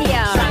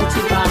feria.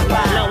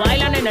 Salchipapa. Lo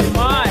bailan en el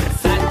mar.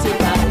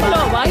 Salchipapa.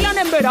 Lo bailan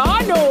en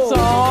verano.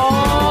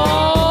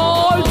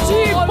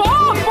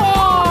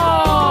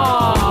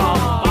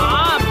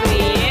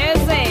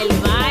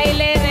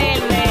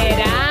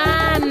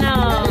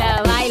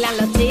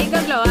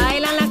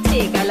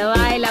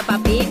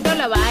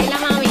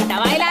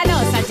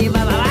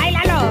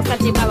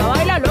 Salchipapa,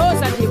 bailalo,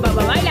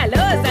 salchipapa, bailalo,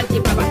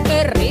 salchipapa.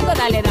 Qué rico,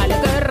 dale, dale,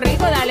 qué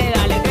rico, dale,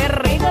 dale, qué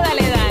rico,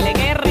 dale, dale,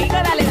 qué rico,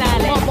 dale,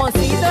 dale.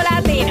 Bomboncito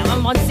latino,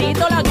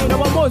 bomboncito latino,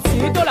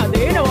 bomboncito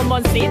latino,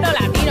 bomboncito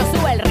latino.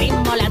 Sube el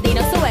ritmo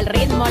latino, sube el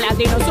ritmo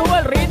latino, sube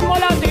el ritmo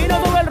latino,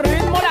 sube el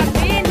ritmo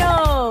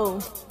latino.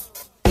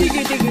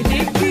 Tiki, tiki,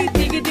 tiki,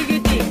 tiki, tiki,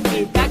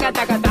 tiki. Taca,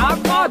 taca,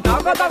 taca,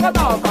 taca, taca,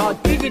 taca.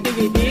 Tiki,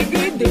 tiki,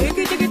 tiki,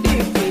 tiki, tiki,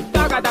 tiki.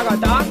 Taca, taca,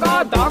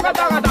 taca, taca,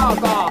 taca,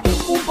 taca.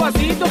 Un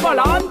pasito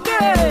para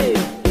adelante,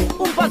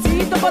 un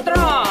pasito para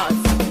atrás,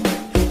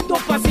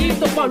 dos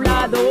pasitos para un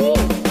lado,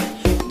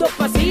 dos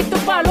pasitos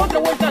para el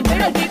otro, vuelta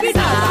entera y tiki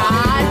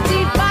taka.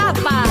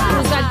 Salchipapa,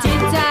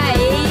 salchicha y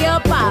yo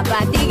papa.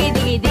 Tiki,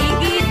 tiki,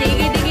 tiki,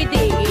 tiki, tiki,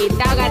 tiki.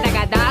 Taca,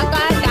 taca,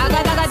 taca,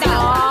 taca, taca, taca.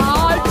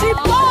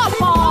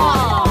 Salchipapa,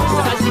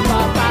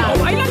 salchipapa. Lo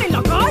bailan en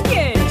la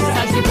calle.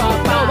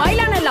 Salchipapa. Lo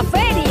bailan en la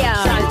feria.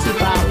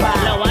 Salchipapa.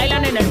 Lo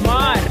bailan en el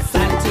mar.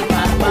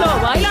 Salchipapa. Lo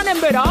bailan en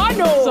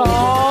verano.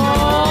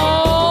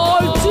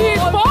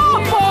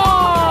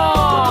 ¡Salchipapa!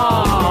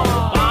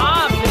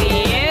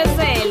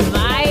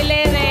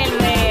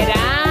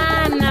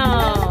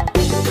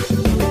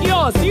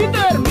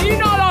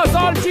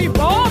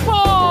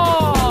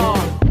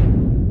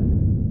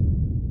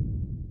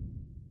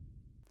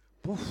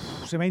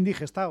 se me ha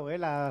indigestado,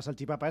 la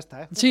salchipapa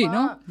esta, Sí,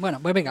 ¿no? Bueno,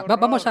 pues venga,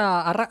 vamos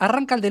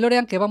arranca el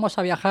DeLorean, que vamos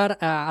a viajar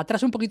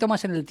atrás un poquito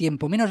más en el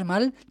tiempo. Menos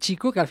mal,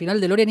 chico, que al final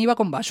el DeLorean iba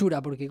con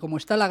basura, porque como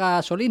está la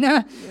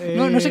gasolina,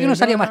 no sé qué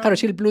nos haría más caro,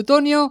 si el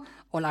plutonio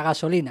o la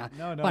gasolina.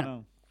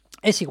 No.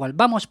 Es igual,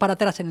 vamos para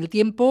atrás en el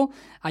tiempo,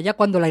 allá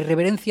cuando la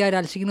irreverencia era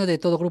el signo de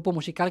todo grupo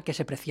musical que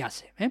se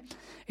preciase.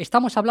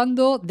 Estamos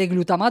hablando de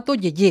Glutamato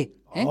Yeye.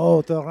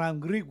 Otro gran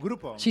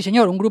grupo. Sí,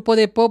 señor, un grupo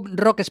de pop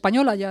rock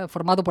español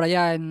formado por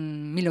allá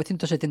en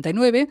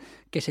 1979,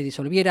 que se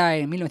disolviera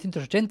en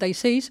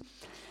 1986.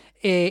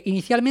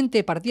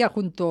 Inicialmente partía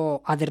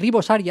junto a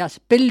Derribos Arias,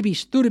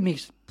 Pelvis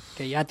Turmix,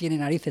 que ya tiene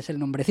narices el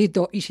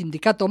nombrecito, y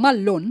Sindicato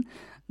Malón,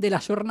 de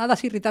las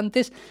hornadas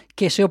irritantes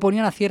que se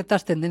oponían a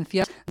ciertas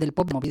tendencias del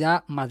pop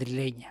movida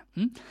madrileña.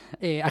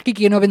 Aquí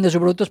quien no vende sus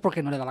productos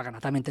porque no le da la gana,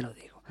 también te lo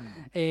digo.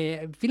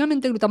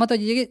 Finalmente Glutamato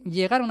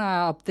llegaron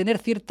a obtener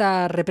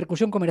cierta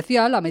repercusión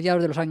comercial a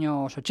mediados de los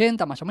años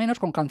 80, más o menos,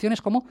 con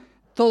canciones como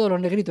Todos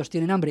los negritos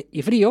tienen hambre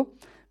y frío,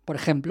 por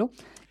ejemplo.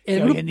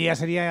 Hoy en día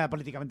sería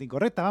políticamente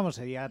incorrecta, vamos,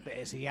 sería...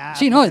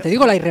 Sí, no, te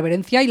digo, la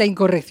irreverencia y la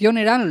incorrección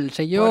eran el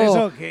sello por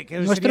eso, que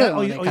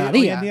nuestro sería, de cada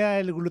día. Hoy en día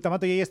el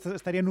glutamato ya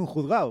estaría en un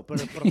juzgado,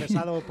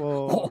 procesado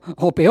por...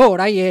 O peor,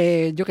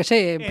 ahí, yo qué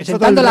sé,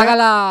 presentando la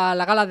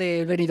gala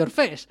del Benidorm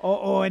Fest.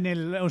 O en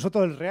el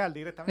Soto del Real,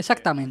 directamente.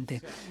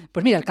 Exactamente.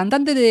 Pues mira, el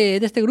cantante de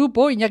este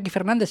grupo, Iñaki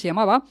Fernández se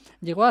llamaba,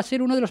 llegó a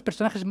ser uno de los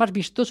personajes más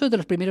vistosos de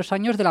los primeros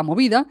años de la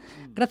movida,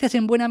 gracias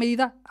en buena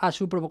medida a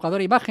su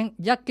provocadora imagen,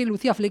 ya que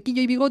lucía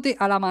flequillo y bigote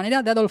a la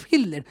manera de Adolf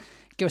Hitler.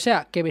 Que, o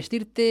sea, que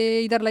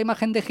vestirte y dar la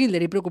imagen de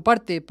Hitler y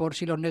preocuparte por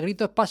si los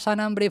negritos pasan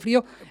hambre y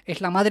frío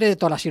es la madre de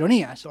todas las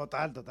ironías.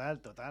 Total.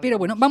 Pero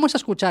bueno, vamos a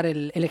escuchar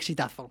el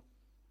exitazo.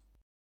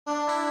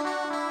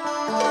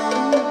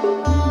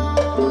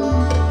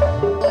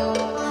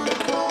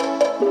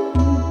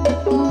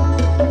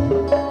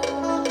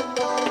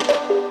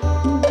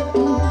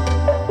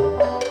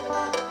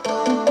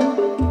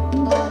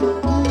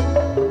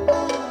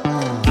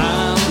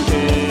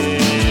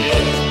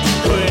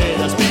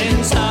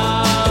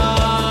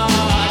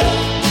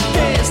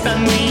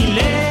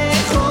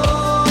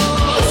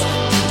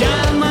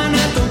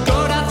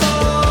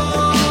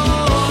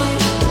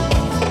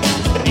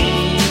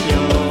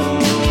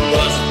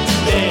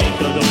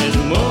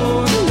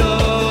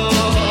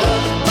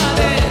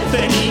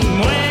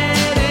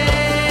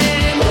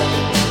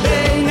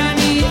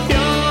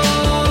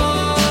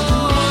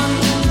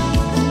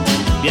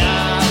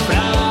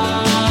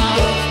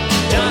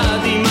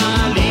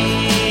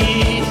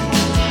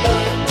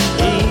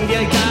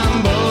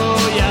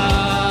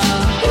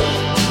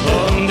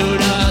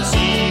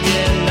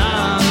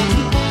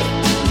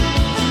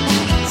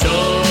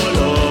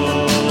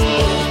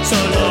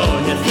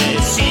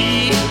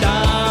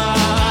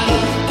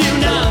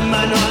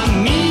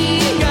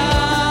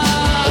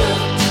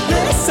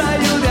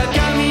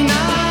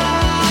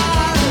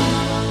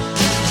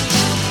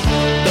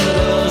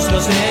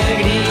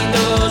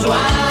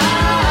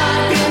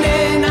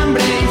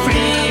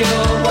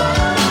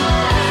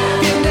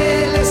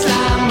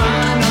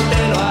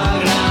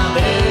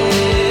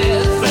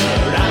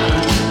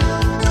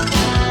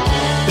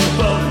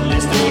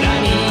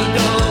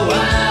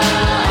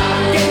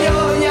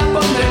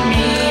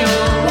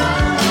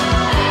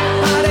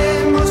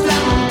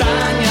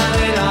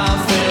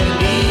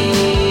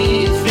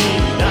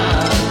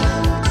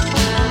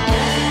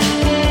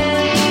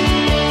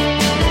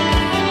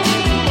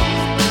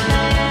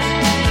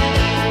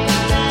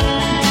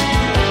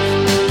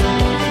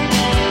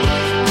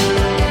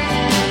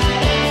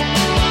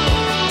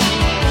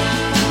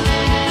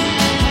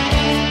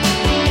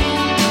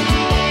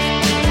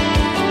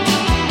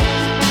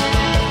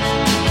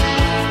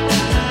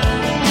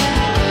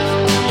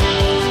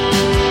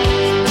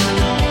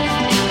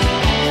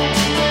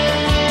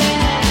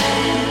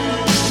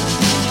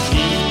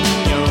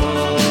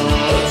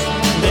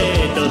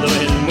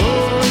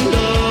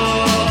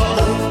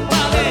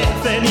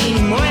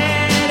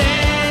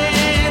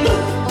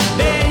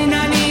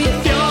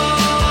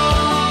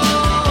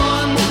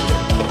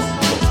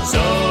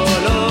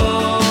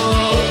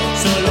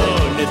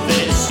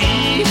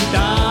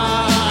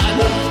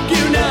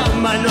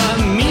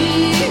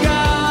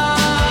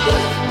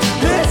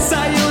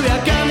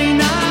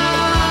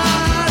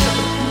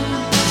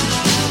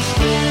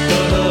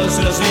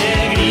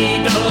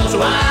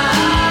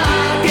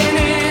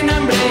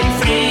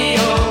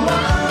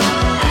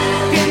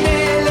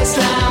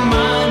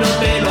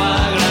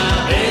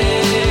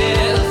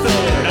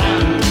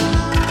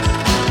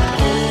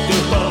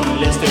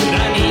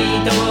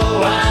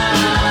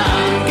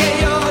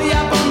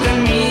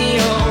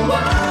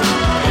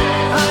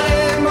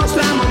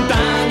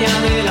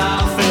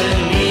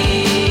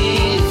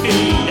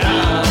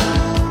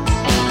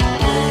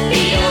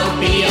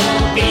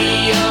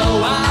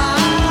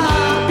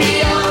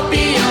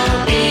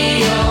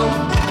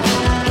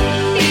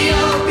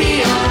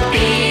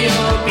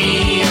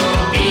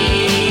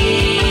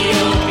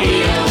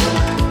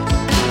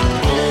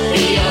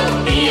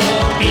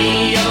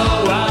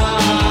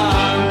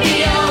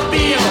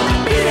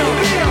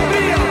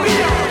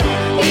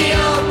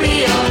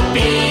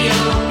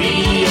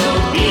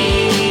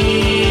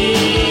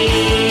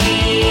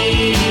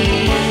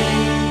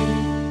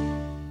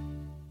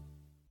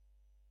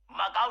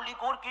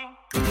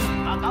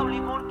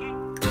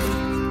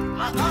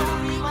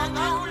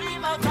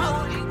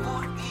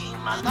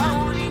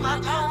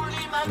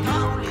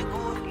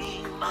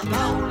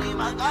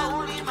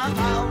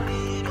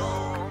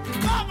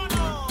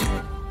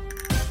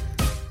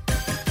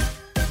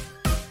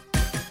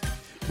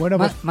 Bueno,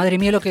 pues, Madre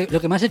mía, lo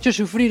que me has hecho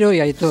sufrir hoy,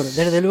 Aitor,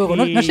 desde luego.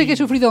 No sé qué he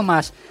sufrido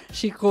más,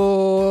 si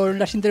con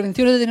las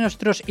intervenciones de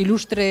nuestros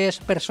ilustres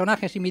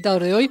personajes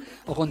invitados de hoy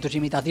o con tus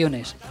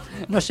imitaciones.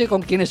 No sé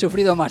con quién he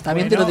sufrido más,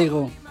 también te lo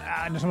digo.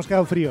 Nos hemos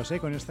quedado fríos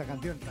con esta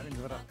canción, también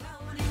es verdad.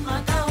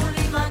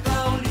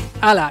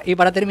 Hala, y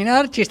para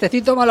terminar,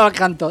 chistecito malo al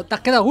canto. Te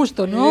has quedado a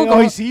gusto, ¿no?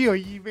 Hoy sí,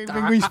 hoy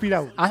vengo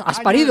inspirado. Has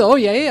parido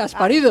hoy, has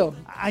parido.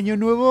 Año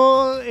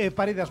nuevo,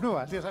 paridas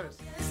nuevas, ya sabes.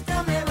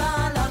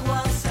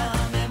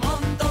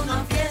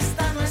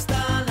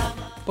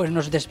 Pues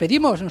nos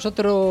despedimos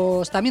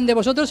nosotros también de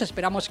vosotros.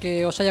 Esperamos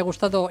que os haya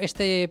gustado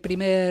este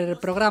primer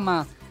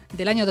programa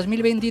del año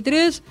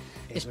 2023.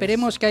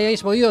 Esperemos que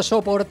hayáis podido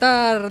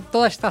soportar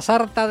toda esta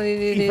sarta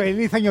de y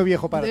feliz año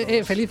viejo para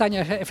todos. Feliz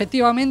año,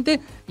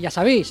 efectivamente. Ya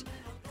sabéis,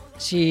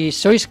 si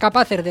sois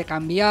capaces de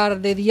cambiar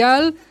de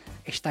dial,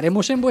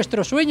 estaremos en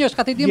vuestros sueños,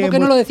 que hace tiempo que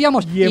no lo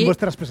decíamos. Y en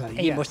vuestras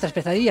pesadillas. Y en vuestras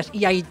pesadillas.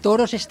 Y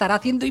Aitor os estará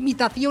haciendo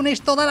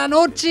imitaciones toda la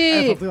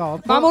noche.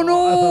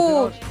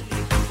 ¡Vámonos!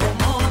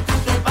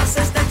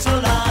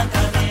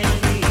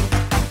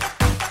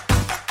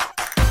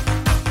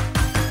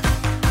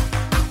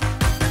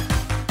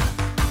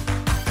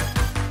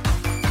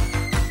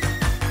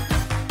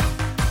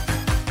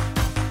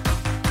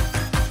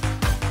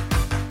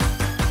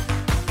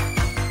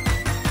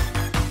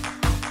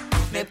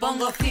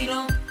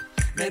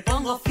 Me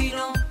pongo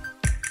fino,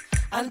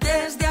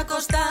 antes de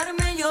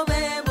acostarme yo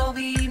bebo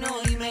vino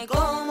y me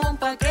como un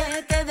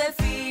paquete de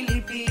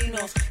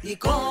filipinos y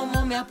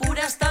como me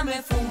apura hasta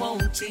me fumo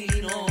un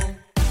chino.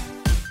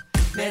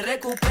 Me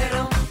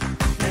recupero,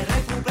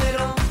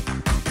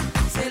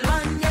 se lo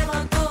han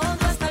llevado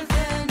todo hasta el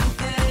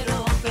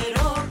cenicero,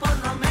 pero por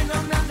lo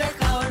menos me han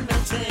dejado el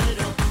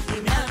mechero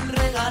y me han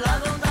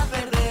regalado un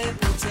tupper de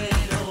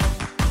puchero.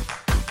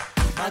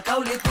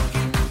 Macaulay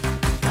Culkin.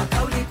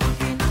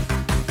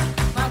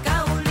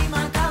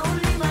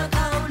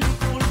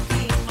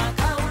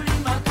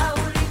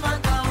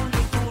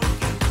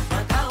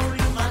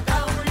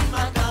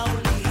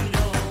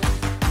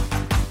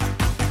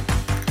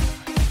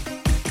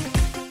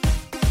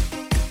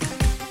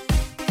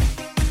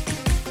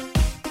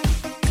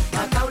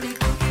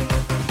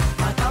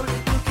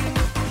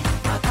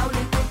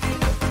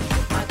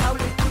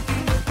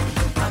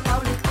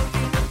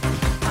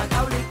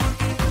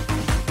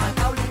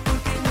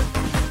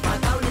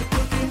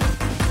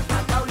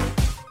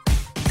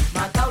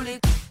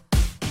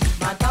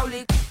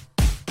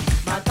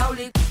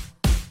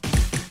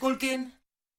 Culkin.